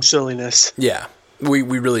extreme silliness. Yeah. We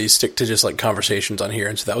really stick to just conversations on here,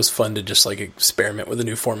 and so that was fun to just experiment with a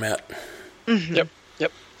new format. Mm-hmm.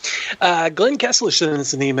 Yep. Glenn Kessler sent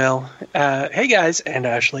us an email. Hey guys, and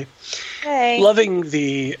Ashley. Hey. Loving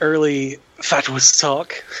the early Fatwas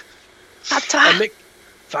talk.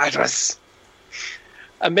 Fatwas.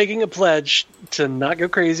 I'm making a pledge to not go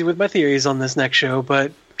crazy with my theories on this next show,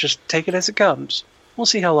 but just take it as it comes. We'll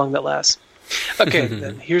see how long that lasts. Okay,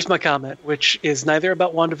 then here's my comment, which is neither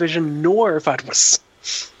about WandaVision nor Fatwas.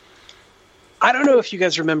 I don't know if you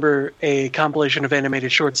guys remember a compilation of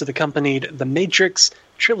animated shorts that accompanied the Matrix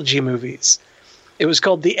trilogy movies. It was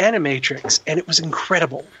called The Animatrix, and it was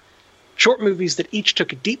incredible. Short movies that each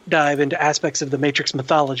took a deep dive into aspects of the Matrix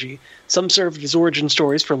mythology. Some served as origin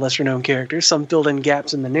stories for lesser-known characters, some filled in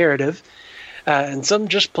gaps in the narrative, and some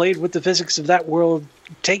just played with the physics of that world,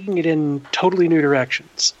 taking it in totally new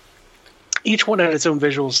directions. Each one had its own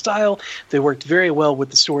visual style. They worked very well with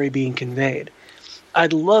the story being conveyed.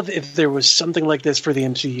 I'd love if there was something like this for the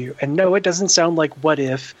MCU. And no, it doesn't sound like What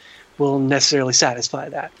If will necessarily satisfy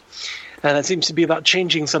that. And that seems to be about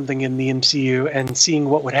changing something in the MCU and seeing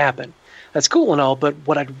what would happen. That's cool and all, but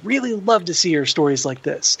what I'd really love to see are stories like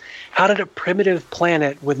this. How did a primitive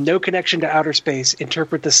planet with no connection to outer space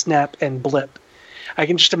interpret the snap and blip? I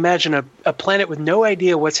can just imagine a planet with no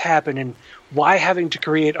idea what's happened and why having to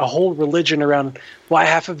create a whole religion around why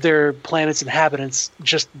half of their planet's inhabitants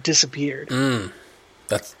just disappeared.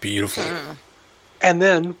 That's beautiful. And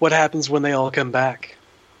then what happens when they all come back?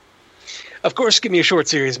 Of course, give me a short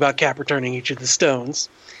series about Cap returning each of the stones.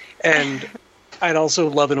 And I'd also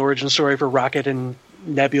love an origin story for Rocket and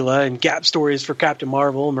Nebula, and gap stories for Captain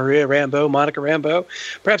Marvel, Maria Rambeau, Monica Rambeau.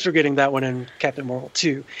 Perhaps we're getting that one in Captain Marvel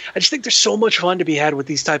too. I just think there's so much fun to be had with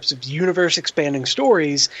these types of universe-expanding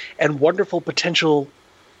stories and wonderful potential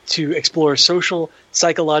to explore social,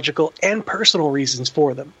 psychological, and personal reasons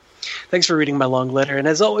for them. Thanks for reading my long letter, and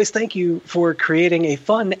as always, thank you for creating a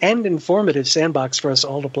fun and informative sandbox for us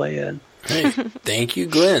all to play in. Hey, thank you,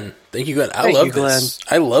 Glenn. Thank you, Glenn. I love this.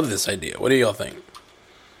 I love this idea. What do y'all think?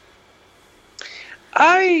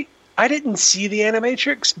 I didn't see the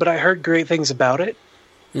Animatrix, but I heard great things about it.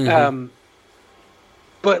 But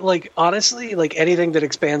like honestly, like anything that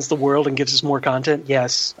expands the world and gives us more content,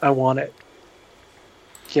 yes, I want it.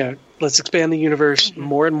 Yeah, let's expand the universe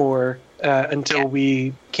more and more until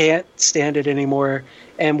we can't stand it anymore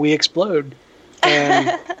and we explode.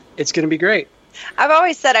 And it's going to be great. I've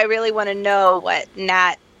always said I really want to know what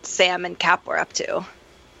Nat, Sam, and Cap were up to.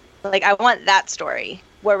 Like, I want that story.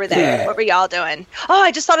 Where were they? Yeah. What were y'all doing? Oh,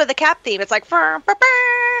 I just thought of the Cap theme. It's like,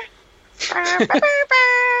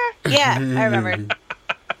 yeah, I remember.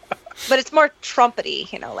 But it's more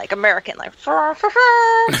trumpety, you know, like American, like.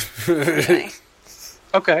 Anyway.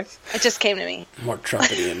 Okay. It just came to me. More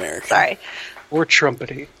trumpety American. Sorry. More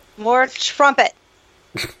trumpety. More trumpet.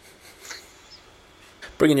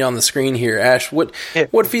 Bringing you on the screen here, Ash. What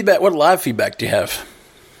feedback? What live feedback do you have?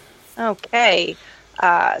 Okay.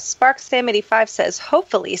 Sparks Sam 85 says,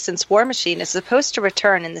 hopefully, since War Machine is supposed to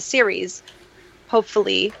return in the series,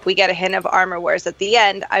 hopefully we get a hint of Armor Wars at the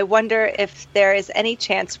end. I wonder if there is any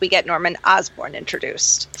chance we get Norman Osborn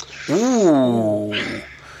introduced. Ooh.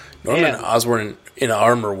 Norman Osborn in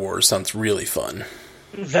Armor Wars sounds really fun.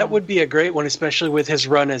 That would be a great one, especially with his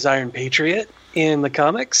run as Iron Patriot in the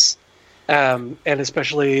comics. And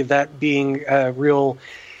especially that being a real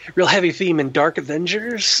heavy theme in Dark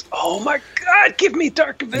Avengers. Oh my God, give me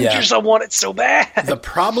Dark Avengers. Yeah. I want it so bad. The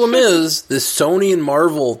problem is this Sony and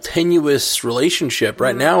Marvel tenuous relationship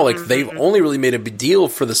right now. Like they've only really made a big deal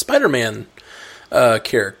for the Spider-Man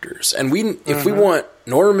characters. And if we want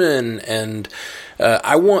Norman and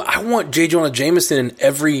I want J. Jonah Jameson in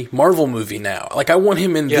every Marvel movie now. Like I want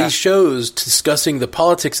him in these shows discussing the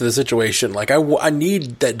politics of the situation. Like I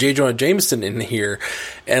need that J. Jonah Jameson in here.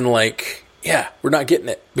 And like, yeah, we're not getting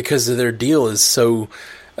it because their deal is so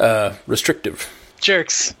restrictive.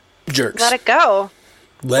 Jerks. Let it go.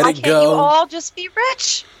 Why can't you all just be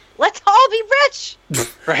rich? Let's all be rich.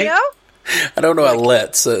 Right? You know? I don't know about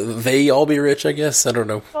let's. They all be rich, I guess. I don't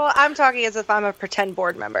know. Well, I'm talking as if I'm a pretend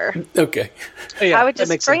board member. Okay. Oh, yeah, I would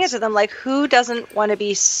just bring it to them like, who doesn't want to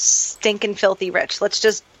be stinking filthy rich? Let's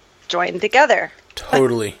just join together.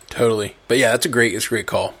 Totally. But yeah, it's a great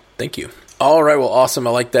call. Thank you. All right, well, awesome.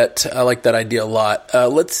 I like that idea a lot.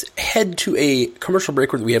 Let's head to a commercial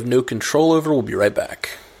break that we have no control over. We'll be right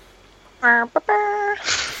back.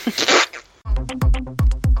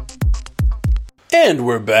 And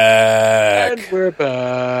we're back.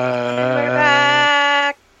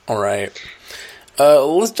 All right.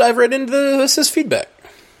 Let's dive right into this feedback.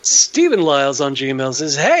 Stephen Lyles on Gmail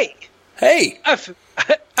says, Hey! I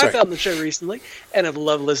found the show recently, and I've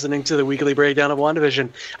loved listening to the weekly breakdown of WandaVision.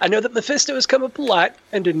 I know that Mephisto has come up a lot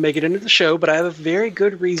and didn't make it into the show, but I have a very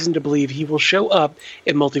good reason to believe he will show up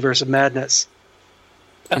in Multiverse of Madness.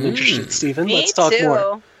 I'm interested, Stephen. Let's talk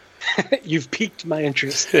more. You've piqued my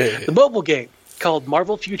interest. The mobile game, called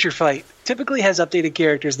Marvel Future Fight, typically has updated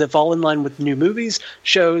characters that fall in line with new movies,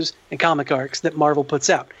 shows, and comic arcs that Marvel puts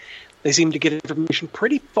out. They seem to get information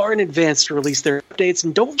pretty far in advance to release their updates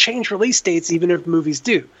and don't change release dates even if movies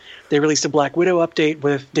do. They released a Black Widow update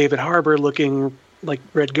with David Harbour looking like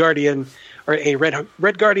Red Guardian, or a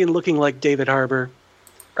Red Guardian looking like David Harbour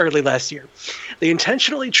early last year. They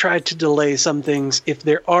intentionally tried to delay some things if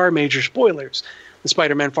there are major spoilers. The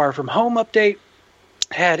Spider-Man Far From Home update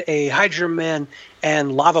had a Hydra Man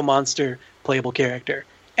and Lava Monster playable character.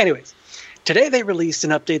 Anyways, today they released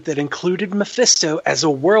an update that included Mephisto as a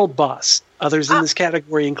world boss. Others in this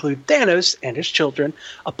category include Thanos and his children,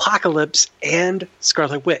 Apocalypse, and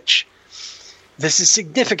Scarlet Witch. This is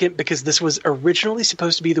significant because this was originally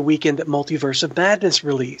supposed to be the weekend that Multiverse of Madness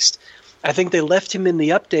released. I think they left him in the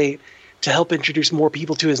update to help introduce more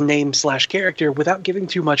people to his name/character without giving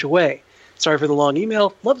too much away. Sorry for the long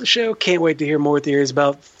email. Love the show. Can't wait to hear more theories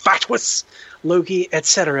about Fatwas, Loki,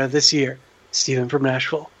 etc. this year. Steven from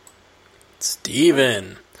Nashville.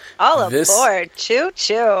 Steven. All aboard. Choo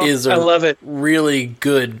choo. Is I love it. Really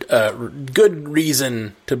good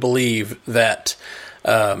reason to believe that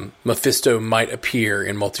Mephisto might appear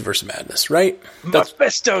in Multiverse of Madness, right?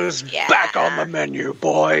 Mephisto's back on the menu,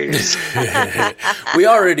 boys. We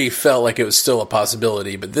already felt like it was still a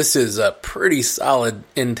possibility, but this is a pretty solid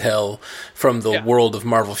intel from the world of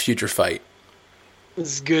Marvel Future Fight.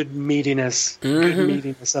 This is good meatiness. Good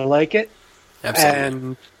meatiness. I like it.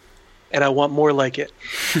 Absolutely. And I want more like it.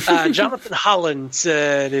 Jonathan Holland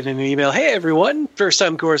said in an email, "Hey everyone,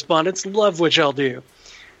 first-time correspondents, love what y'all do.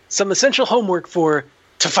 Some essential homework for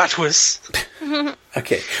Tafatwas."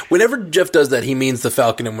 Okay. Whenever Jeff does that, he means the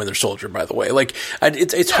Falcon and Winter Soldier, by the way. Like,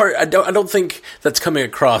 it's hard. I don't think that's coming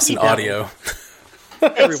across in audio.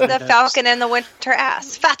 It's the Falcon and the Winter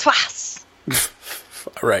Ass. Fatwas.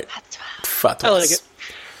 Right. Fatwas. I like it.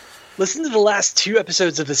 Listen to the last 2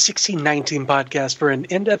 episodes of the 1619 podcast for an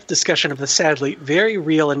in-depth discussion of the sadly very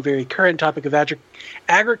real and very current topic of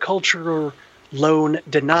agricultural loan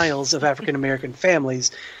denials of African-American families.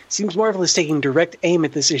 Seems Marvel is taking direct aim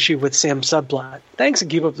at this issue with Sam's subplot. Thanks and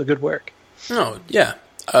keep up the good work. Oh, yeah.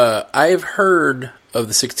 I've heard of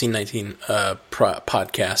the 1619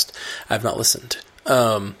 podcast. I've not listened.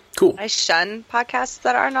 Cool. I shun podcasts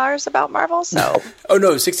that aren't ours about Marvel, so... Oh, no,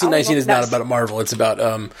 1619 is not about Marvel. It's about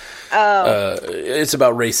it's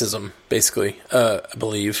about racism, basically, I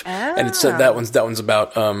believe. And it's that one's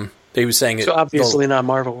about... he was saying so obviously not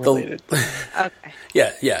Marvel related. Okay.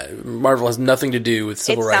 Yeah. Marvel has nothing to do with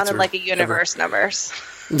civil rights. It sounded like a universe numbers.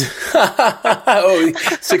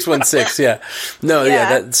 616, yeah. No,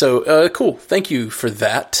 yeah. So cool. Thank you for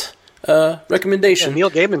that recommendation. Yeah, Neil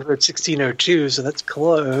Gaiman wrote 1602, so that's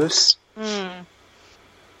close. I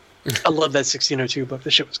love that 1602 book. The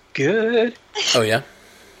shit was good. Oh yeah.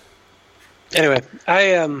 Anyway,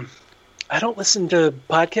 I don't listen to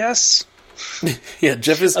podcasts. Yeah,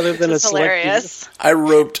 Jeff is other than hilarious. I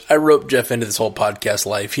roped Jeff into this whole podcast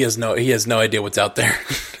life. He has no idea what's out there.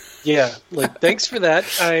 Yeah, like thanks for that.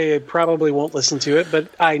 I probably won't listen to it, but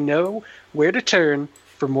I know where to turn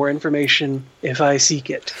for more information if I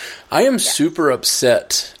seek it. I am super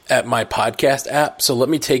upset at my podcast app, so let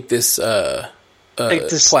me take this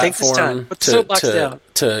platform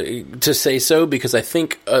to say so, because I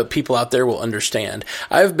think people out there will understand.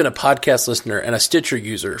 I've been a podcast listener and a Stitcher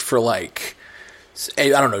user for like, I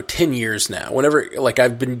don't know, 10 years now. Whenever, like,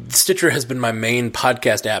 Stitcher has been my main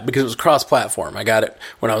podcast app because it was cross-platform. I got it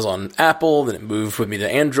when I was on Apple, then it moved with me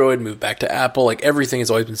to Android, moved back to Apple. Like, everything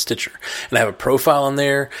has always been Stitcher. And I have a profile on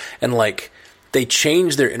there, and like, they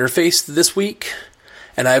changed their interface this week,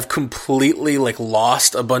 and I've completely like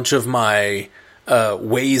lost a bunch of my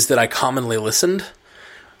ways that I commonly listened.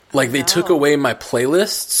 Like, they took away my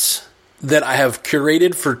playlists that I have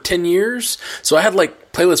curated for 10 years. So I had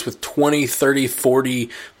like playlists with 20, 30,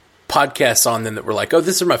 40 podcasts on them that were like, oh,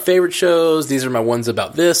 these are my favorite shows. These are my ones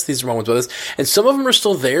about this. These are my ones about this. And some of them are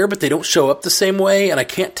still there, but they don't show up the same way. And I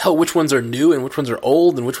can't tell which ones are new and which ones are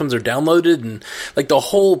old and which ones are downloaded. And like, the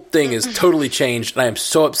whole thing is totally changed. And I am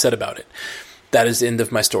so upset about it. That is the end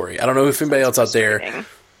of my story. I don't know if anybody else out there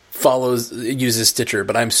uses Stitcher,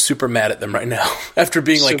 but I'm super mad at them right now. After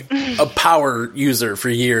being like a power user for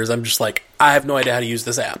years, I'm just like, I have no idea how to use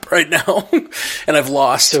this app right now. And I've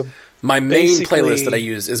lost my main playlist that I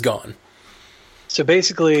use is gone. So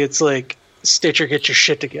basically it's like, Stitcher, get your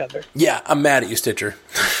shit together. Yeah, I'm mad at you, Stitcher.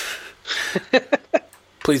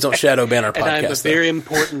 Please don't shadow ban our podcast. And I have a very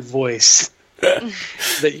important voice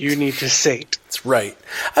that you need to sate. That's right.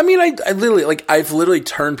 I mean, I literally, like, I've literally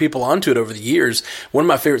turned people onto it over the years. One of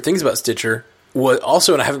my favorite things about Stitcher was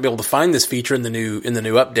also, and I haven't been able to find this feature in the new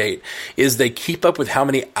update, is they keep up with how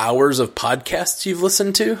many hours of podcasts you've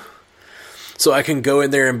listened to. So I can go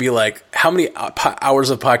in there and be like, how many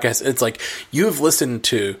hours of podcasts? It's like, you've listened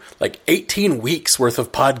to like 18 weeks worth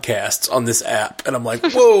of podcasts on this app. And I'm like,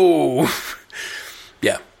 whoa.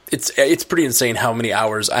 Yeah. It's pretty insane how many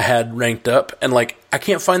hours I had ranked up, and like, I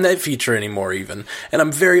can't find that feature anymore even, and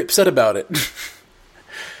I'm very upset about it.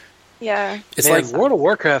 Yeah. It's like World of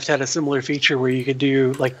Warcraft had a similar feature where you could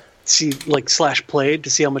do like see / played to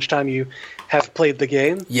see how much time you have played the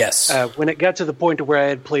game. Yes. When it got to the point where I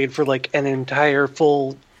had played for like an entire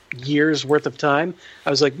full year's worth of time, I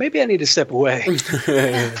was like, maybe I need to step away.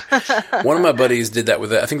 One of my buddies did that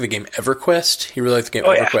with I think the game EverQuest. He really liked the game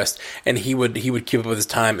EverQuest, and he would keep up with his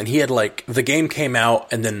time. And he had like the game came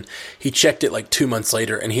out, and then he checked it like 2 months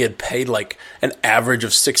later, and he had paid like an average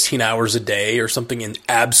of 16 hours a day or something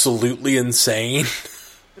absolutely insane.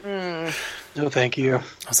 No, thank you.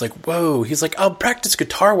 I was like, whoa. He's like, I'll practice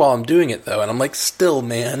guitar while I'm doing it though, and I'm like, still,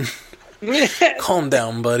 man, calm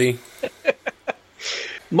down, buddy.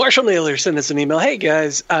 Marshall Naylor sent us an email. Hey,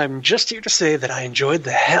 guys, I'm just here to say that I enjoyed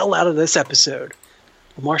the hell out of this episode.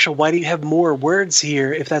 Well, Marshall, why do you have more words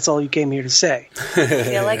here if that's all you came here to say? I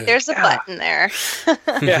feel like there's a button there.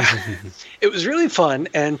 Yeah. It was really fun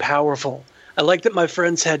and powerful. I like that my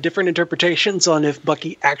friends had different interpretations on if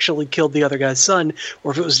Bucky actually killed the other guy's son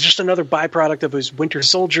or if it was just another byproduct of his winter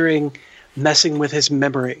soldiering messing with his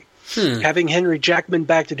memory. Having Henry Jackman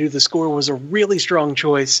back to do the score was a really strong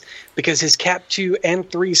choice because his Cap 2 and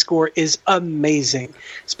 3 score is amazing,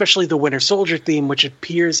 especially the Winter Soldier theme, which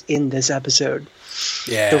appears in this episode.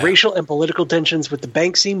 Yeah. The racial and political tensions with the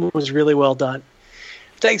bank scene was really well done.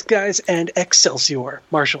 Thanks, guys, and Excelsior.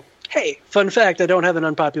 Marshall. Hey, fun fact, I don't have an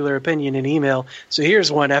unpopular opinion in email, so here's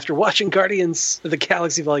one. After watching Guardians of the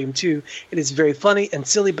Galaxy Volume 2, it is very funny and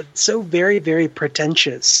silly, but so very, very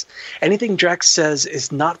pretentious. Anything Drax says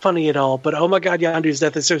is not funny at all, but oh my god, Yondu's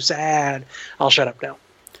death is so sad. I'll shut up now.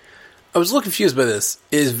 I was a little confused by this.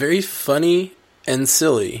 It is very funny and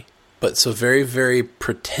silly, but so very, very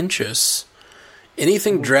pretentious.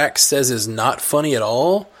 Anything Drax says is not funny at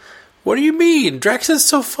all? What do you mean? Drax is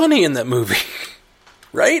so funny in that movie.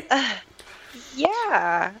 Right?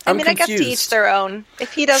 Yeah. I'm I guess to each their own.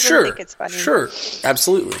 If he doesn't think it's funny. Sure,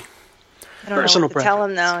 absolutely. I don't know what to tell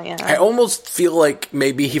him though, yeah. I almost feel like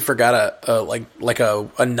maybe he forgot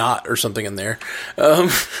a knot or something in there.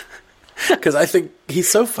 Because I think he's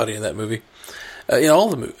so funny in that movie. In all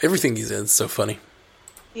the movie, everything he's in is so funny.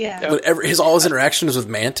 Yeah. All his interactions with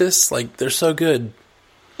Mantis, like, they're so good.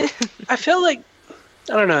 I feel like,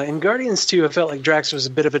 I don't know, in Guardians 2, I felt like Drax was a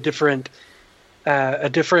bit of a different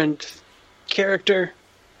character.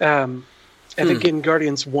 I think in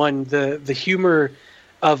Guardians 1, the humor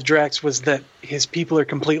of Drax was that his people are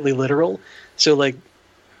completely literal. So, like,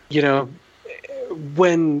 you know,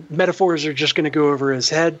 when metaphors are just going to go over his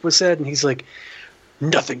head was said, and he's like,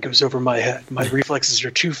 nothing goes over my head. My reflexes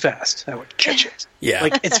are too fast. I would catch it. Yeah.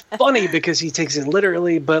 Like, it's funny because he takes it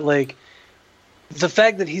literally, but, like, the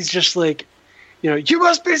fact that he's just like, you know, you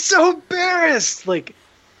must be so embarrassed! Like,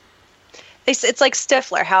 it's like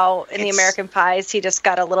Stifler, how in the American Pies he just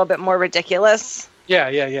got a little bit more ridiculous.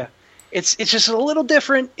 Yeah. It's just a little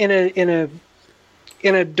different in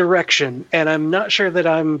a direction, and I'm not sure that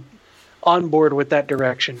I'm on board with that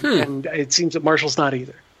direction. And it seems that Marshall's not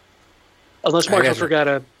either, unless Marshall forgot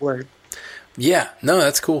a word. Yeah, no,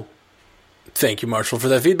 that's cool. Thank you, Marshall, for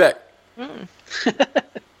that feedback.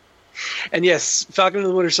 And yes, Falcon and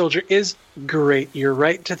the Winter Soldier is great. You're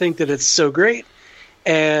right to think that it's so great.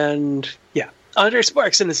 And yeah, Andre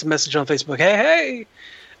Sparks sent us a message on Facebook. Hey,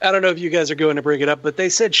 I don't know if you guys are going to bring it up, but they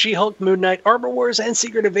said She-Hulk, Moon Knight, Armor Wars, and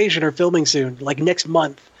Secret Invasion are filming soon, like next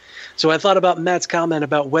month. So I thought about Matt's comment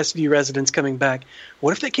about Westview residents coming back.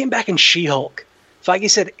 What if they came back in She-Hulk? Feige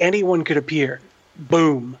said anyone could appear.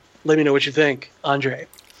 Boom. Let me know what you think, Andre.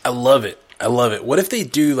 I love it. What if they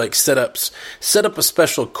do like set up a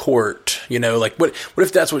special court? You know, like what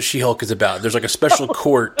if that's what She-Hulk is about? There's like a special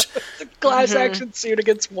court, the class action suit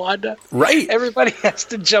against Wanda. Right? Everybody has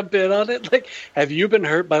to jump in on it. Like, have you been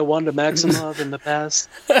hurt by Wanda Maximoff in the past?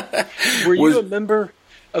 Were you a member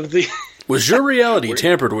of the? Was your reality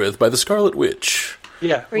tampered with by the Scarlet Witch?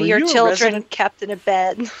 Yeah. Were your children kept in a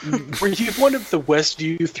bed? Were you one of the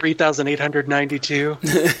Westview 3,892?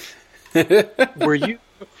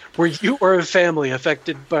 Were you or a family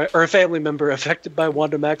member affected by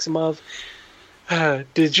Wanda Maximoff?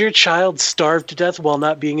 Did your child starve to death while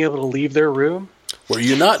not being able to leave their room? Were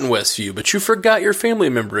you not in Westview, but you forgot your family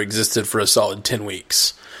member existed for a solid 10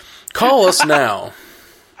 weeks? Call us now.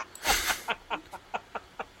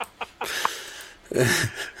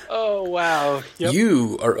 Oh, wow. Yep.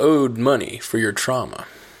 You are owed money for your trauma.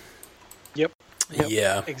 Yep.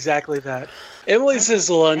 Yeah. Exactly that. Emily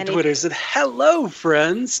Sizzle on Twitter said, hello,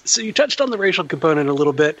 friends. So you touched on the racial component a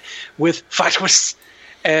little bit with Fatwas,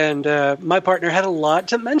 and my partner had a lot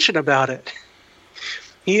to mention about it.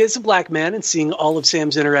 He is a black man, and seeing all of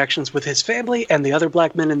Sam's interactions with his family and the other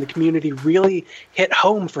black men in the community really hit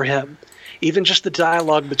home for him. Even just the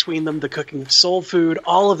dialogue between them, the cooking of soul food,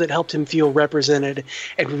 all of it helped him feel represented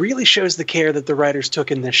and really shows the care that the writers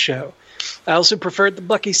took in this show. I also preferred the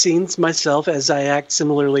Bucky scenes myself, as I act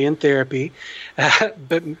similarly in therapy,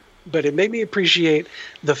 but it made me appreciate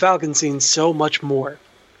the Falcon scenes so much more.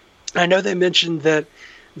 I know they mentioned that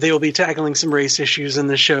they will be tackling some race issues in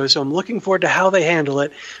the show, so I'm looking forward to how they handle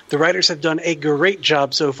it. The writers have done a great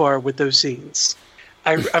job so far with those scenes.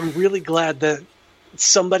 I'm really glad that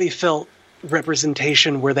somebody felt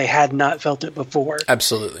representation where they had not felt it before.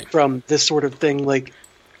 Absolutely. From this sort of thing.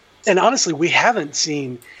 And honestly, we haven't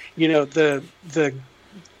seen, the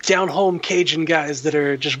down home Cajun guys that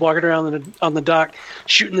are just walking around on the dock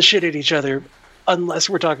shooting the shit at each other, unless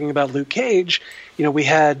we're talking about Luke Cage. We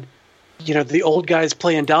had the old guys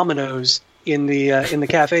playing dominoes in the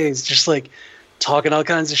cafes, just talking all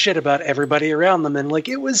kinds of shit about everybody around them. And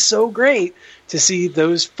it was so great to see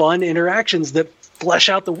those fun interactions that flesh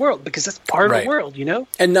out the world, because that's part of the world,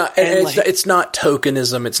 And it's not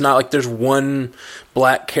tokenism. It's not like there's one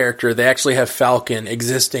black character. They actually have Falcon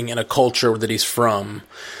existing in a culture that he's from,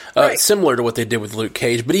 similar to what they did with Luke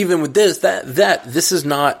Cage. But even with this, this is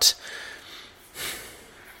not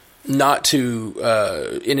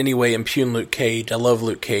to in any way impugn Luke Cage. I love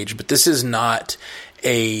Luke Cage, but this is not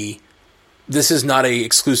a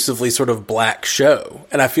exclusively sort of black show.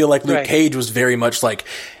 And I feel like Luke Cage was very much like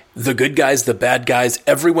the good guys, the bad guys.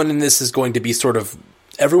 Everyone in this is going to be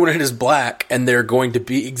everyone in it is black, and they're going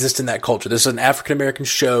to exist in that culture. This is an African American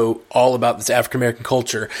show all about this African American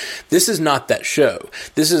culture. This is not that show.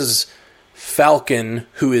 This is Falcon,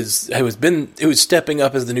 who is stepping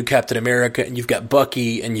up as the new Captain America, and you've got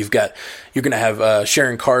Bucky, and you're going to have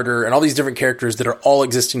Sharon Carter, and all these different characters that are all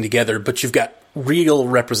existing together. But you've got real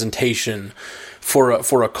representation for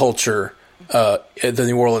a culture, the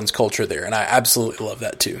New Orleans culture there, and I absolutely love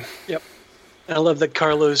that too. Yep, and I love that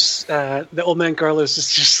Carlos, the old man Carlos,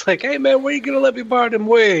 is just like, "Hey man, when are you gonna let me borrow them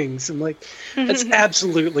wings?" I'm like, that's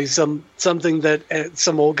absolutely something that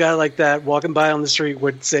some old guy like that walking by on the street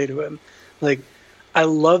would say to him. I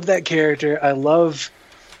love that character. I love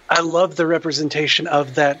the representation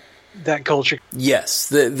of that culture.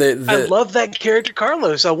 Yes, I love that character,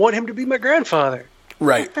 Carlos. I want him to be my grandfather.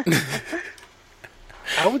 Right.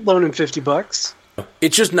 I would loan him $50.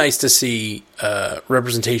 It's just nice to see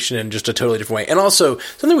representation in just a totally different way. And also,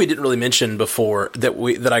 something we didn't really mention before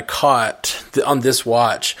that I caught on this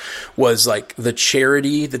watch was the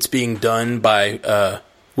charity that's being done by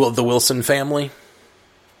the Wilson family.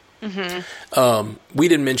 Mm-hmm. We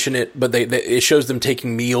didn't mention it, but it shows them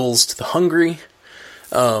taking meals to the hungry.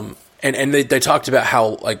 And they talked about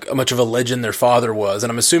how much of a legend their father was,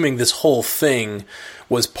 and I'm assuming this whole thing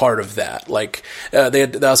was part of that.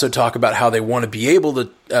 They also talk about how they want to be able to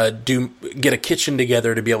get a kitchen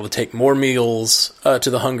together to be able to take more meals to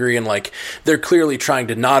the hungry, and they're clearly trying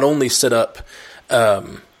to not only set up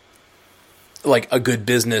a good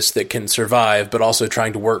business that can survive, but also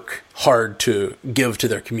trying to work hard to give to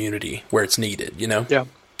their community where it's needed. Yeah.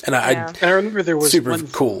 And I remember there was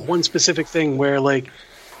one specific thing where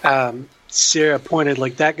Sarah pointed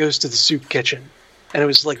that goes to the soup kitchen, and it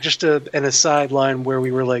was just an aside line where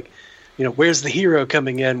we were where's the hero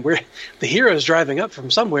coming in? Where the hero's driving up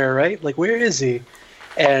from somewhere, right? Where is he?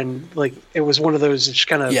 And it was one of those just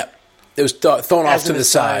kind of it was thrown off to the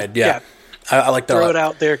side. Yeah. I like that. Throw it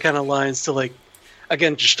out there kind of lines to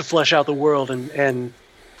again, just to flesh out the world and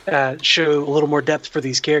show a little more depth for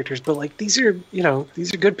these characters. But these are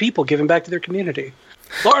good people giving back to their community.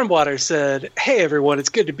 Lauren Waters said, "Hey everyone, it's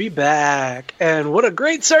good to be back. And what a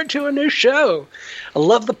great start to a new show. I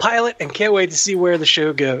love the pilot and can't wait to see where the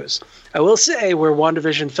show goes. I will say where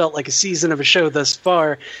WandaVision felt like a season of a show thus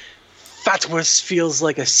far, Fatwas feels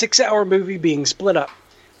like a 6-hour movie being split up.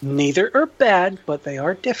 Neither are bad, but they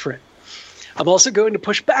are different. I'm also going to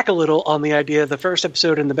push back a little on the idea the first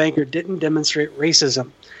episode in The Banker didn't demonstrate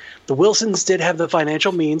racism. The Wilsons did have the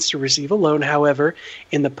financial means to receive a loan. However,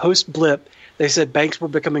 in the post-blip, they said banks were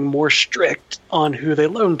becoming more strict on who they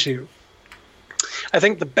loaned to. I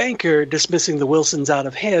think The Banker dismissing the Wilsons out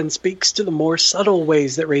of hand speaks to the more subtle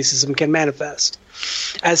ways that racism can manifest.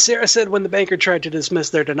 As Sarah said when The Banker tried to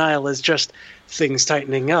dismiss their denial as just things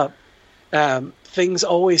tightening up, things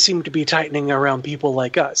always seem to be tightening around people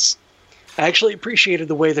like us. I actually appreciated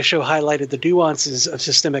the way the show highlighted the nuances of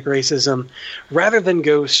systemic racism rather than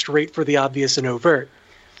go straight for the obvious and overt.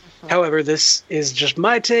 However, this is just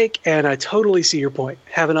my take, and I totally see your point.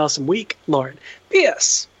 Have an awesome week, Lauren.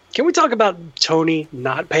 P.S. Can we talk about Tony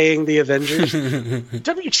not paying the Avengers?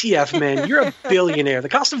 WTF, man, you're a billionaire. The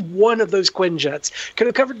cost of one of those Quinjets could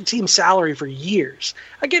have covered the team's salary for years.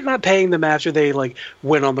 I get not paying them after they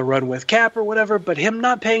went on the run with Cap or whatever, but him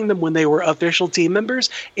not paying them when they were official team members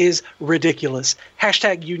is ridiculous.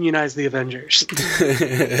 Hashtag unionize the Avengers.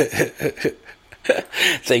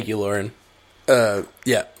 Thank you, Lauren.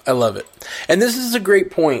 Yeah, I love it. And this is a great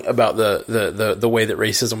point about the way that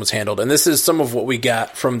racism was handled. And this is some of what we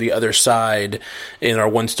got from the other side in our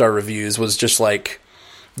 1-star reviews, was just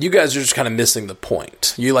you guys are just kind of missing the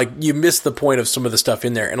point. You missed the point of some of the stuff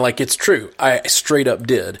in there. And it's true. I straight up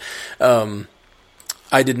did.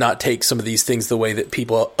 I did not take some of these things the way that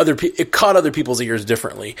it caught other people's ears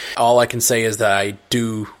differently. All I can say is that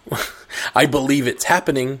I believe it's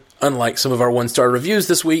happening. Unlike some of our 1-star reviews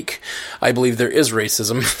this week, I believe there is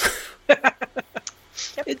racism.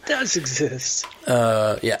 It does exist.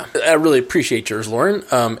 Yeah, I really appreciate yours, Lauren,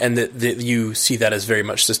 and that you see that as very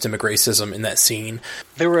much systemic racism in that scene.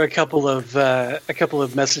 There were a couple of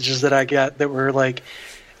messages that I got that were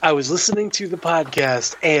I was listening to the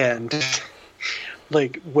podcast and.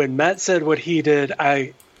 When Matt said what he did,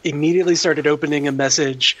 I immediately started opening a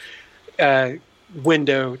message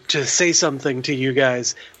window to say something to you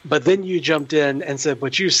guys. But then you jumped in and said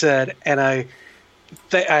what you said, and I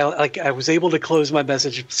was able to close my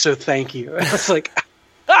message. So thank you. I was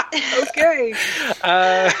okay,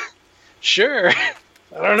 sure.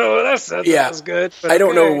 I don't know what I said. Yeah, that was good. I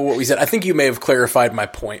don't know what we said. I think you may have clarified my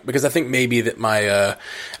point, because I think maybe that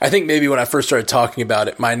maybe when I first started talking about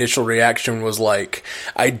it, my initial reaction was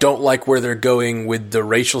I don't like where they're going with the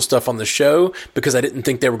racial stuff on the show, because I didn't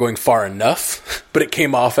think they were going far enough. But it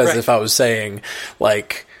came off as if I was saying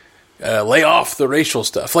lay off the racial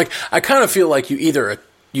stuff. I kind of feel like you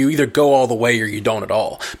either go all the way or you don't at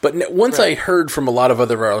all. But once I heard from a lot of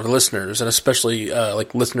other listeners, and especially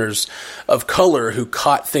listeners of color who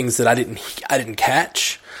caught things that I didn't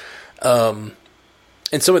catch, and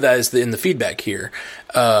some of that is in the feedback here.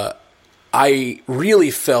 I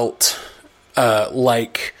really felt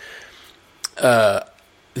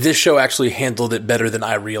this show actually handled it better than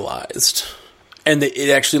I realized, and that it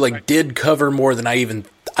actually did cover more than I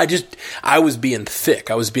was being thick.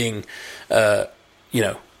 I was being.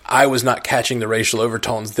 I was not catching the racial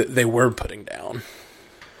overtones that they were putting down.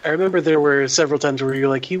 I remember there were several times where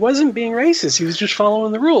you're he wasn't being racist, he was just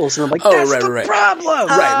following the rules. And I'm that's the problem!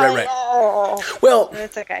 Right. Oh, well,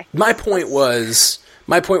 it's okay. My point was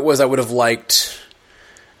I would have liked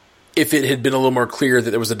if it had been a little more clear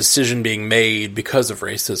that there was a decision being made because of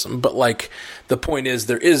racism. But the point is,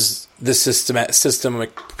 there is this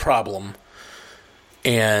systemic problem.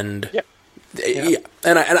 And... Yep. Yeah.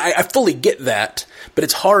 And I fully get that, but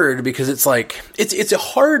it's hard because it's it's a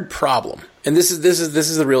hard problem, and this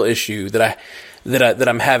is the real issue that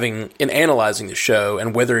I'm having in analyzing the show,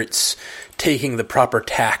 and whether it's taking the proper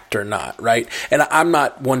tact or not, right? And I'm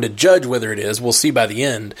not one to judge whether it is. We'll see by the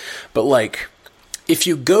end. But if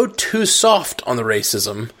you go too soft on the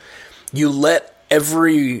racism, you let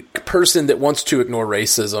every person that wants to ignore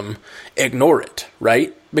racism ignore it,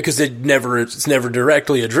 right? Because it's never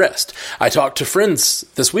directly addressed. I talked to friends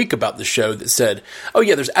this week about the show that said, "Oh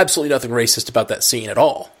yeah, there's absolutely nothing racist about that scene at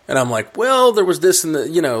all." And I'm well, there was this and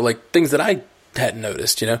the things that I hadn't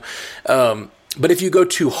noticed, But if you go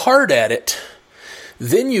too hard at it,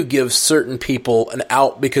 then you give certain people an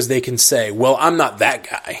out because they can say, "Well, I'm not that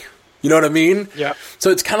guy." You know what I mean? Yeah. So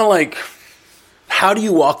it's kind of how do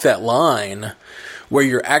you walk that line where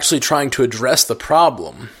you're actually trying to address the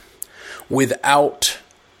problem without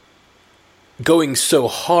going so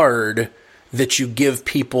hard that you give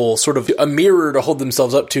people sort of a mirror to hold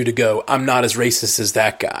themselves up to go, I'm not as racist as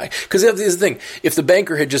that guy. Because here's the thing. If the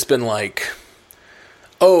banker had just been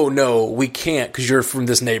oh, no, we can't because you're from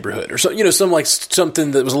this neighborhood. Or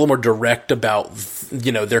something that was a little more direct about,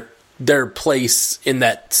 their place in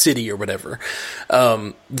that city or whatever.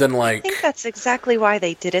 Then I think that's exactly why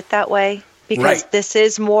they did it that way. Because this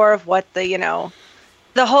is more of what the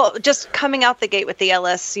whole, just coming out the gate with the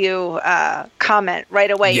LSU comment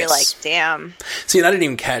right away, You're damn. See, and I didn't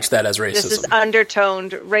even catch that as racism. This is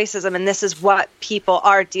undertoned racism, and this is what people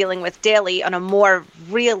are dealing with daily on a more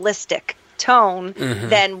realistic tone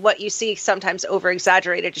than what you see sometimes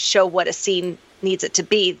over-exaggerated to show what a scene needs it to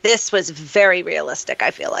be. This was very realistic,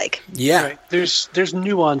 I feel like. Yeah. Right. There's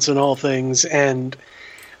nuance in all things, and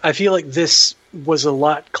I feel like this was a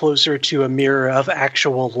lot closer to a mirror of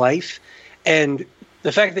actual life. And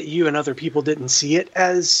the fact that you and other people didn't see it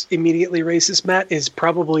as immediately racist, Matt, is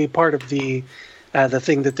probably part of the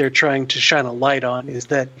thing that they're trying to shine a light on, is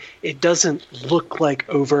that it doesn't look like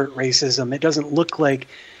overt racism. It doesn't look like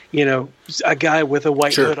a guy with a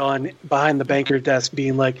white Sure. hood on behind the banker desk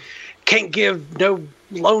being like, can't give no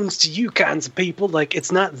loans to you kinds of people. Like,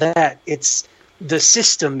 it's not that. It's the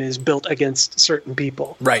system is built against certain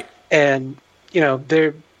people. Right. And,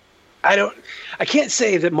 I can't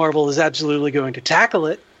say that Marvel is absolutely going to tackle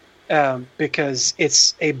it because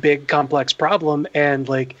it's a big, complex problem. And,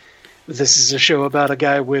 like, this is a show about a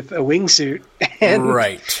guy with a wingsuit and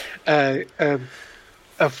Right.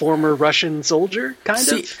 A former Russian soldier,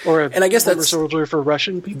 or and I guess former that's soldier for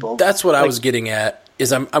Russian people. That's what I was getting at.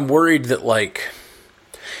 Is I'm worried that like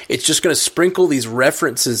it's just going to sprinkle these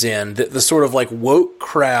references in that the sort of like woke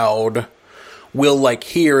crowd will like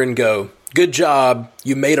hear and go, "Good job,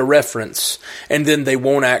 you made a reference," and then they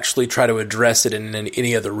won't actually try to address it in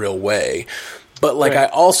any other real way. But like, Right.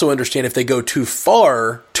 I also understand if they go too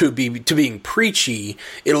far to being preachy,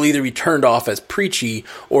 it'll either be turned off as preachy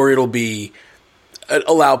or it'll be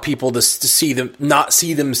allow people to see them not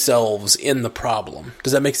see themselves in the problem.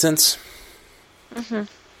 Does that make sense? Mm-hmm.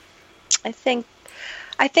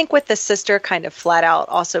 I think with the sister kind of flat out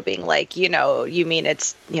also being like, you mean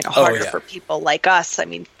it's harder for people like us. I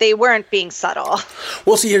mean, they weren't being subtle.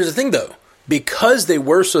 Well, see, here's the thing though, because they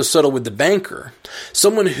were so subtle with the banker,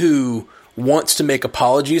 someone who wants to make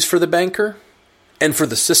apologies for the banker and for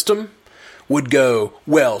the system would go,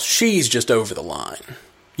 well, she's just over the line.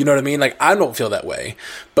 You know what I mean? Like, I don't feel that way,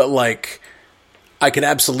 but like, I can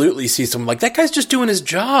absolutely see someone like, that guy's just doing his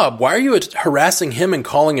job. Why are you harassing him and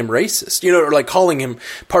calling him racist? Or like calling him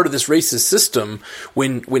part of this racist system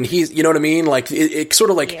when he's, you know what I mean? Like, it sort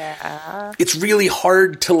of like, it's really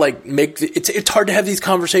hard to like it's hard to have these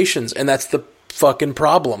conversations, and that's the fucking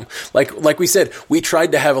problem. Like we said, we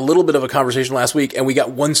tried to have a little bit of a conversation last week and we got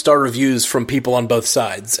 1-star reviews from people on both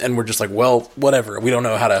sides, and we're just like, well, whatever. We don't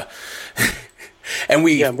know how to and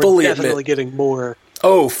we fully definitely admit, getting more.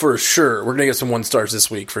 Oh, for sure. We're going to get some 1-stars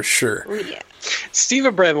this week, for sure. Oh, yeah. Steve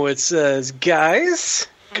Abramowitz says, guys,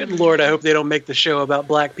 good Lord, I hope they don't make the show about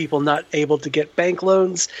black people not able to get bank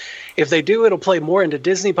loans. If they do, it'll play more into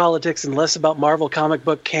Disney politics and less about Marvel comic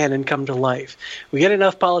book canon come to life. We get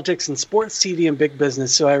enough politics in sports, TV, and big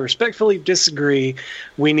business, so I respectfully disagree.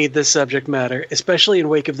 We need this subject matter, especially in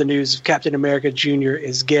wake of the news of Captain America Jr.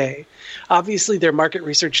 is gay. Obviously, their market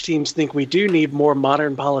research teams think we do need more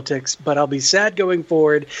modern politics, but I'll be sad going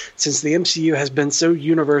forward since the MCU has been so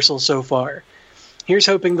universal so far. Here's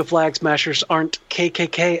hoping the Flag Smashers aren't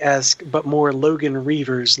KKK-esque, but more Logan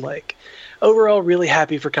Reavers-like. Overall, really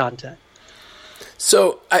happy for content.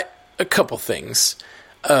 So, a couple things.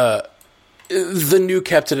 The new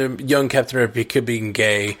young Captain America being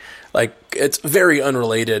gay, like, it's very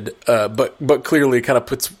unrelated, but clearly kind of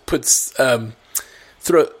puts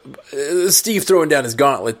Steve throwing down his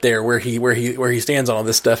gauntlet there, where he stands on all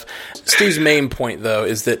this stuff. Steve's main point, though,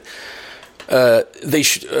 is that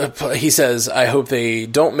he says, I hope they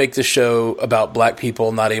don't make the show about black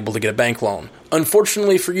people not able to get a bank loan.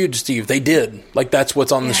 Unfortunately for you, Steve, they did. Like, that's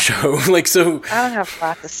what's on the show. Like, so I don't have a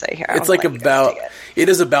lot to say here. It's like it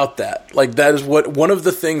is about that. Like, that is one of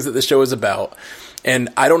the things that the show is about. And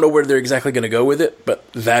I don't know where they're exactly going to go with it, but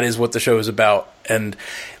that is what the show is about. And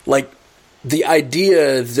like, the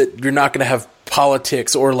idea that you're not going to have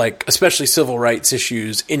politics or like, especially civil rights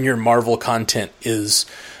issues in your Marvel content is,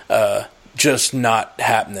 just not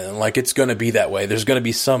happening. Like, it's going to be that way. There's going to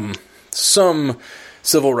be some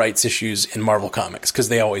civil rights issues in Marvel Comics because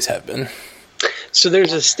they always have been. So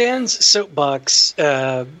there's a Stan's soapbox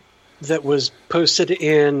that was posted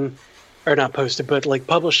not posted, but like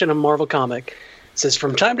published in a Marvel comic. It says,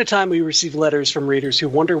 from time to time we receive letters from readers who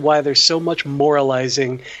wonder why there's so much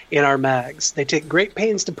moralizing in our mags. They take great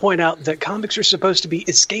pains to point out that comics are supposed to be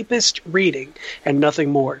escapist reading and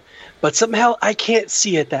nothing more. But somehow I can't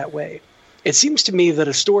see it that way. It seems to me that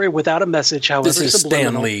a story without a message, however subliminal... This is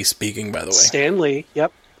subliminal... Stan Lee speaking, by the way. Stan Lee,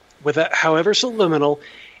 yep. However subliminal,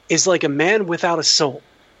 is like a man without a soul.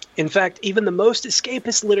 In fact, even the most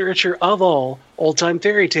escapist literature of all, old-time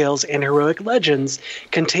fairy tales and heroic legends,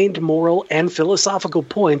 contained moral and philosophical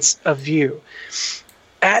points of view.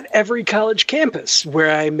 At every college campus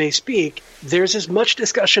where I may speak, there's as much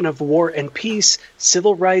discussion of war and peace,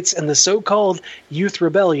 civil rights, and the so-called youth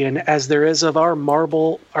rebellion as there is of our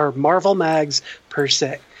Marvel mags per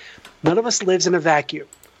se. None of us lives in a vacuum.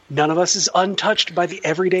 None of us is untouched by the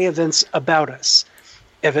everyday events about us.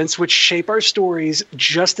 Events which shape our stories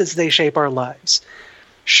just as they shape our lives.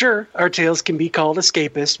 Sure, our tales can be called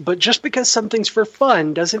escapist, but just because something's for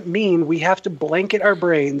fun doesn't mean we have to blanket our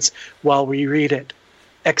brains while we read it.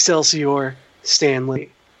 Excelsior, Stan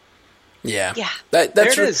Lee. Yeah. There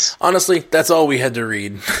it is. Honestly, that's all we had to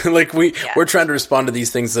read. Like, we're trying to respond to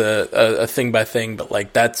these things a thing by thing, but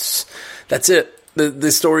like, that's it.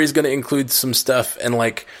 the story is going to include some stuff, and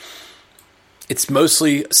like it's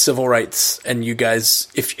mostly civil rights. And you guys,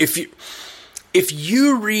 if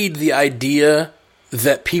you read the idea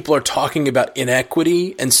that people are talking about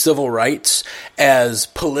inequity and civil rights as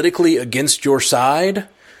politically against your side,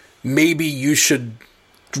 maybe you should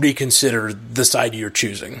reconsider the side you're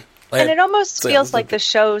choosing. And it almost feels like the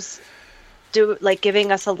show's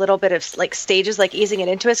giving us a little bit of like stages, like easing it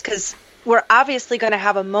into us, because we're obviously going to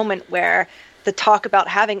have a moment where the talk about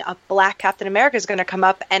having a black Captain America is going to come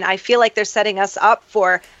up, and I feel like they're setting us up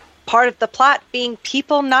for part of the plot being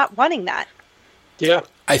people not wanting that. Yeah.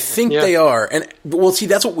 I think they are. And well, see,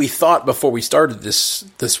 that's what we thought before we started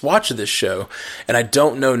this watch of this show. And I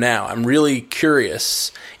don't know now. I'm really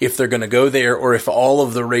curious if they're going to go there, or if all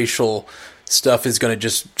of the racial stuff is going to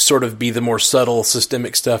just sort of be the more subtle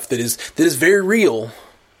systemic stuff that is very real,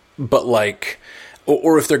 but like,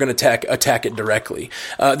 or if they're going to attack it directly.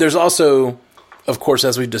 There's also, of course,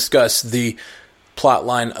 as we discussed, the plot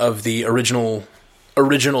line of the original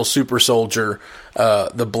super soldier,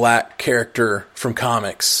 the black character from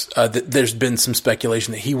comics. There's been some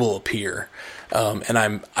speculation that he will appear, and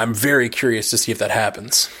I'm very curious to see if that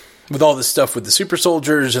happens. With all this stuff with the super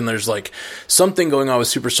soldiers, and there's like something going on with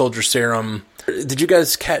super soldier serum. Did you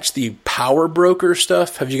guys catch the Power Broker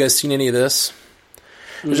stuff? Have you guys seen any of this?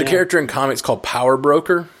 There's a character in comics called Power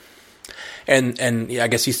Broker, and I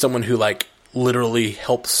guess he's someone who like literally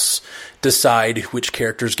helps decide which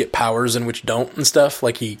characters get powers and which don't and stuff.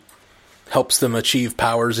 Like he helps them achieve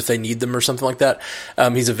powers if they need them or something like that.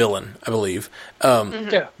 He's a villain, I believe.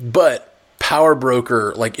 But Power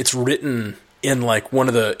Broker, like it's written in like one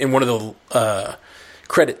of the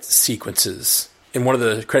credit sequences. In one of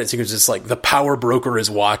the credit sequences, like the Power Broker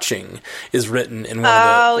is watching is written in one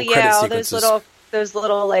of the credit sequences. Those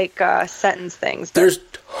little like sentence things. There's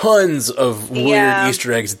tons of weird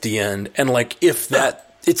Easter eggs at the end, and like if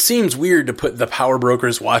that, it seems weird to put the Power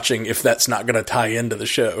Brokers watching if that's not going to tie into the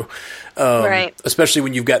show, right? Especially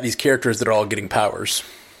when you've got these characters that are all getting powers.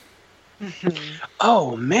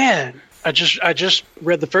 Oh man, I just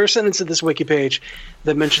read the first sentence of this wiki page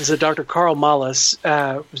that mentions that Dr. Carl Malus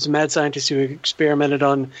was a mad scientist who experimented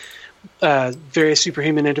on various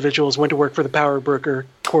superhuman individuals, went to work for the Power Broker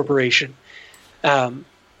Corporation.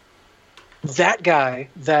 That guy,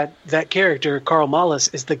 that character, Carl Malus,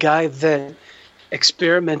 is the guy that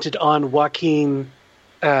experimented on Joaquin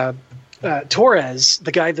Torres,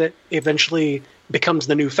 the guy that eventually becomes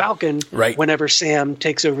the new Falcon, right, whenever Sam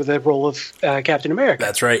takes over the role of Captain America.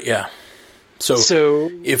 That's right, yeah. So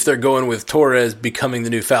if they're going with Torres becoming the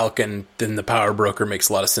new Falcon, then the Power Broker makes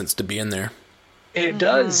a lot of sense to be in there. It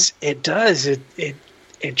does. It does.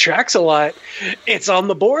 It tracks a lot. It's on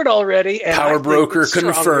the board already. And Power Broker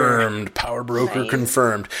confirmed. Power Broker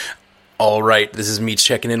confirmed. All right, this is me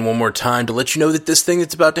checking in one more time to let you know that this thing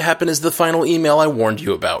that's about to happen is the final email I warned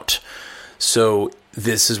you about. So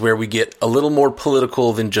this is where we get a little more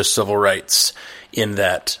political than just civil rights, in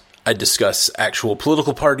that I discuss actual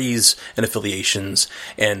political parties and affiliations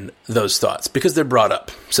and those thoughts, because they're brought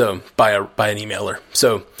up by an emailer.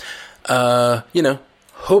 So,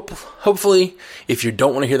 hopefully, if you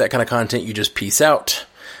don't want to hear that kind of content, you just peace out.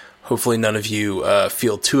 Hopefully none of you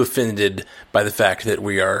feel too offended by the fact that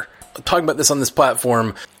we are talking about this on this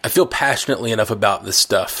platform. I feel passionately enough about this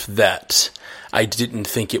stuff that I didn't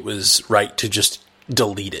think it was right to just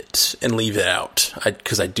delete it and leave it out,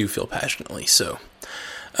 because I do feel passionately. So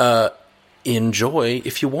enjoy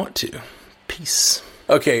if you want to. Peace.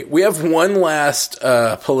 Okay, we have one last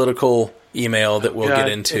political email that we'll get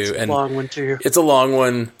into. It's a long one, too. It's a long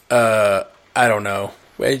one. I don't know.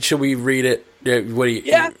 Wait, should we read it? What do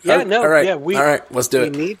you? All right. Yeah, all right, let's do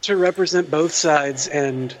it. We need to represent both sides,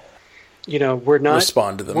 and we're not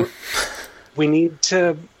respond to them. We need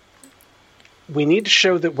to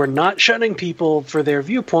show that we're not shunning people for their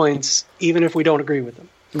viewpoints, even if we don't agree with them.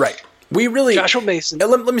 Right. We really, Joshua Mason.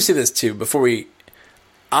 Let me say this too before we.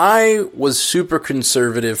 I was super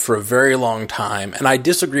conservative for a very long time, and I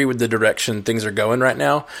disagree with the direction things are going right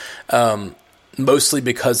now, mostly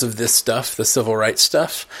because of this stuff, the civil rights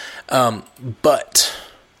stuff. But,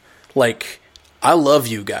 I love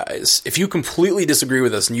you guys. If you completely disagree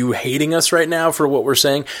with us and you hating us right now for what we're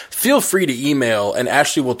saying, feel free to email, and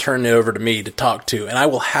Ashley will turn it over to me to talk to, and I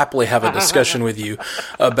will happily have a discussion with you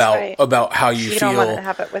about how you feel. Don't want to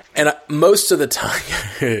have it with me. And most of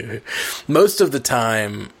the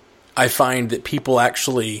time, I find that people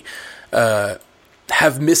actually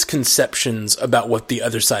have misconceptions about what the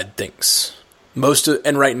other side thinks.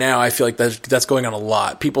 And right now, I feel like that's going on a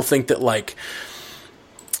lot. People think that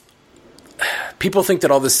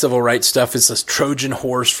all this civil rights stuff is this Trojan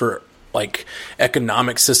horse for like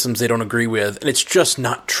economic systems they don't agree with, and it's just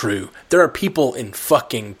not true. There are people in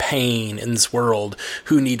fucking pain in this world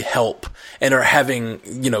who need help and are having,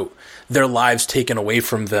 their lives taken away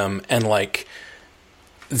from them, and like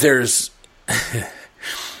there's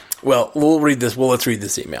well, let's read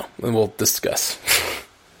this email and we'll discuss.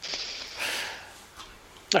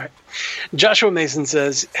 All right. Joshua Mason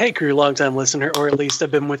says, "Hey crew, longtime listener, or at least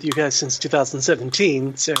I've been with you guys since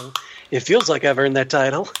 2017, so it feels like I've earned that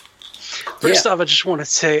title. First off, I just want to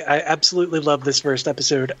say I absolutely love this first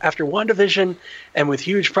episode. After WandaVision, and with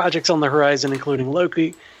huge projects on the horizon, including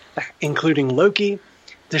Loki,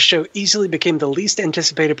 this show easily became the least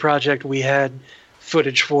anticipated project we had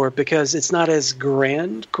footage for because it's not as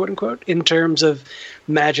grand, quote-unquote, in terms of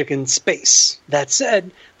magic and space. That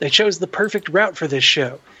said, they chose the perfect route for this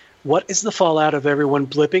show. What is the fallout of everyone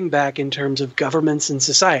blipping back in terms of governments and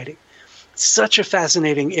society? Such a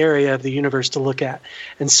fascinating area of the universe to look at.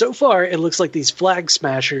 And so far, it looks like these flag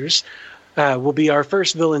smashers will be our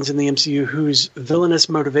first villains in the MCU whose villainous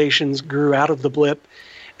motivations grew out of the blip,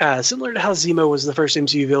 similar to how Zemo was the first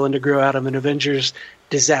MCU villain to grow out of an Avengers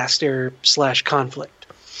disaster/conflict.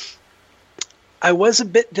 I was a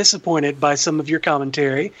bit disappointed by some of your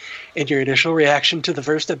commentary and your initial reaction to the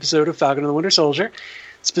first episode of Falcon and the Winter Soldier,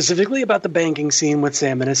 specifically about the banking scene with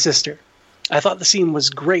Sam and his sister. I thought the scene was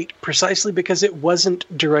great precisely because it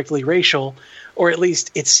wasn't directly racial, or at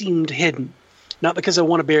least it seemed hidden. Not because I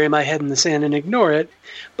want to bury my head in the sand and ignore it,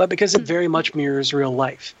 but because it very much mirrors real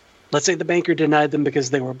life. Let's say the banker denied them because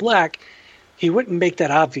they were black. He wouldn't make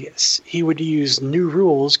that obvious. He would use new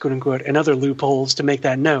rules, quote-unquote, and other loopholes to make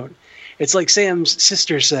that known. It's like Sam's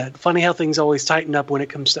sister said, funny how things always tighten up when it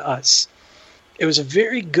comes to us. It was a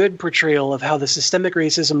very good portrayal of how the systemic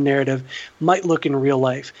racism narrative might look in real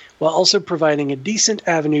life, while also providing a decent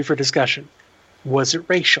avenue for discussion. Was it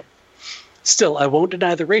racial? Still, I won't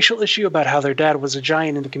deny the racial issue about how their dad was a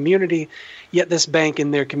giant in the community, yet this bank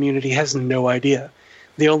in their community has no idea.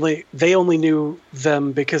 They only knew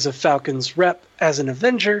them because of Falcon's rep as an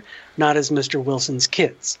Avenger, not as Mr. Wilson's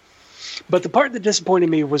kids. But the part that disappointed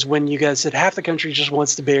me was when you guys said half the country just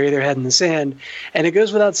wants to bury their head in the sand, and it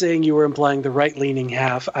goes without saying you were implying the right-leaning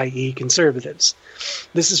half, i.e. conservatives.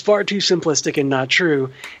 This is far too simplistic and not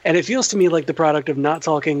true, and it feels to me like the product of not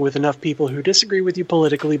talking with enough people who disagree with you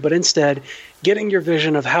politically, but instead getting your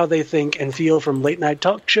vision of how they think and feel from late-night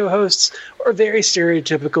talk show hosts or very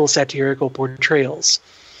stereotypical satirical portrayals.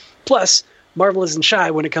 Plus, Marvel isn't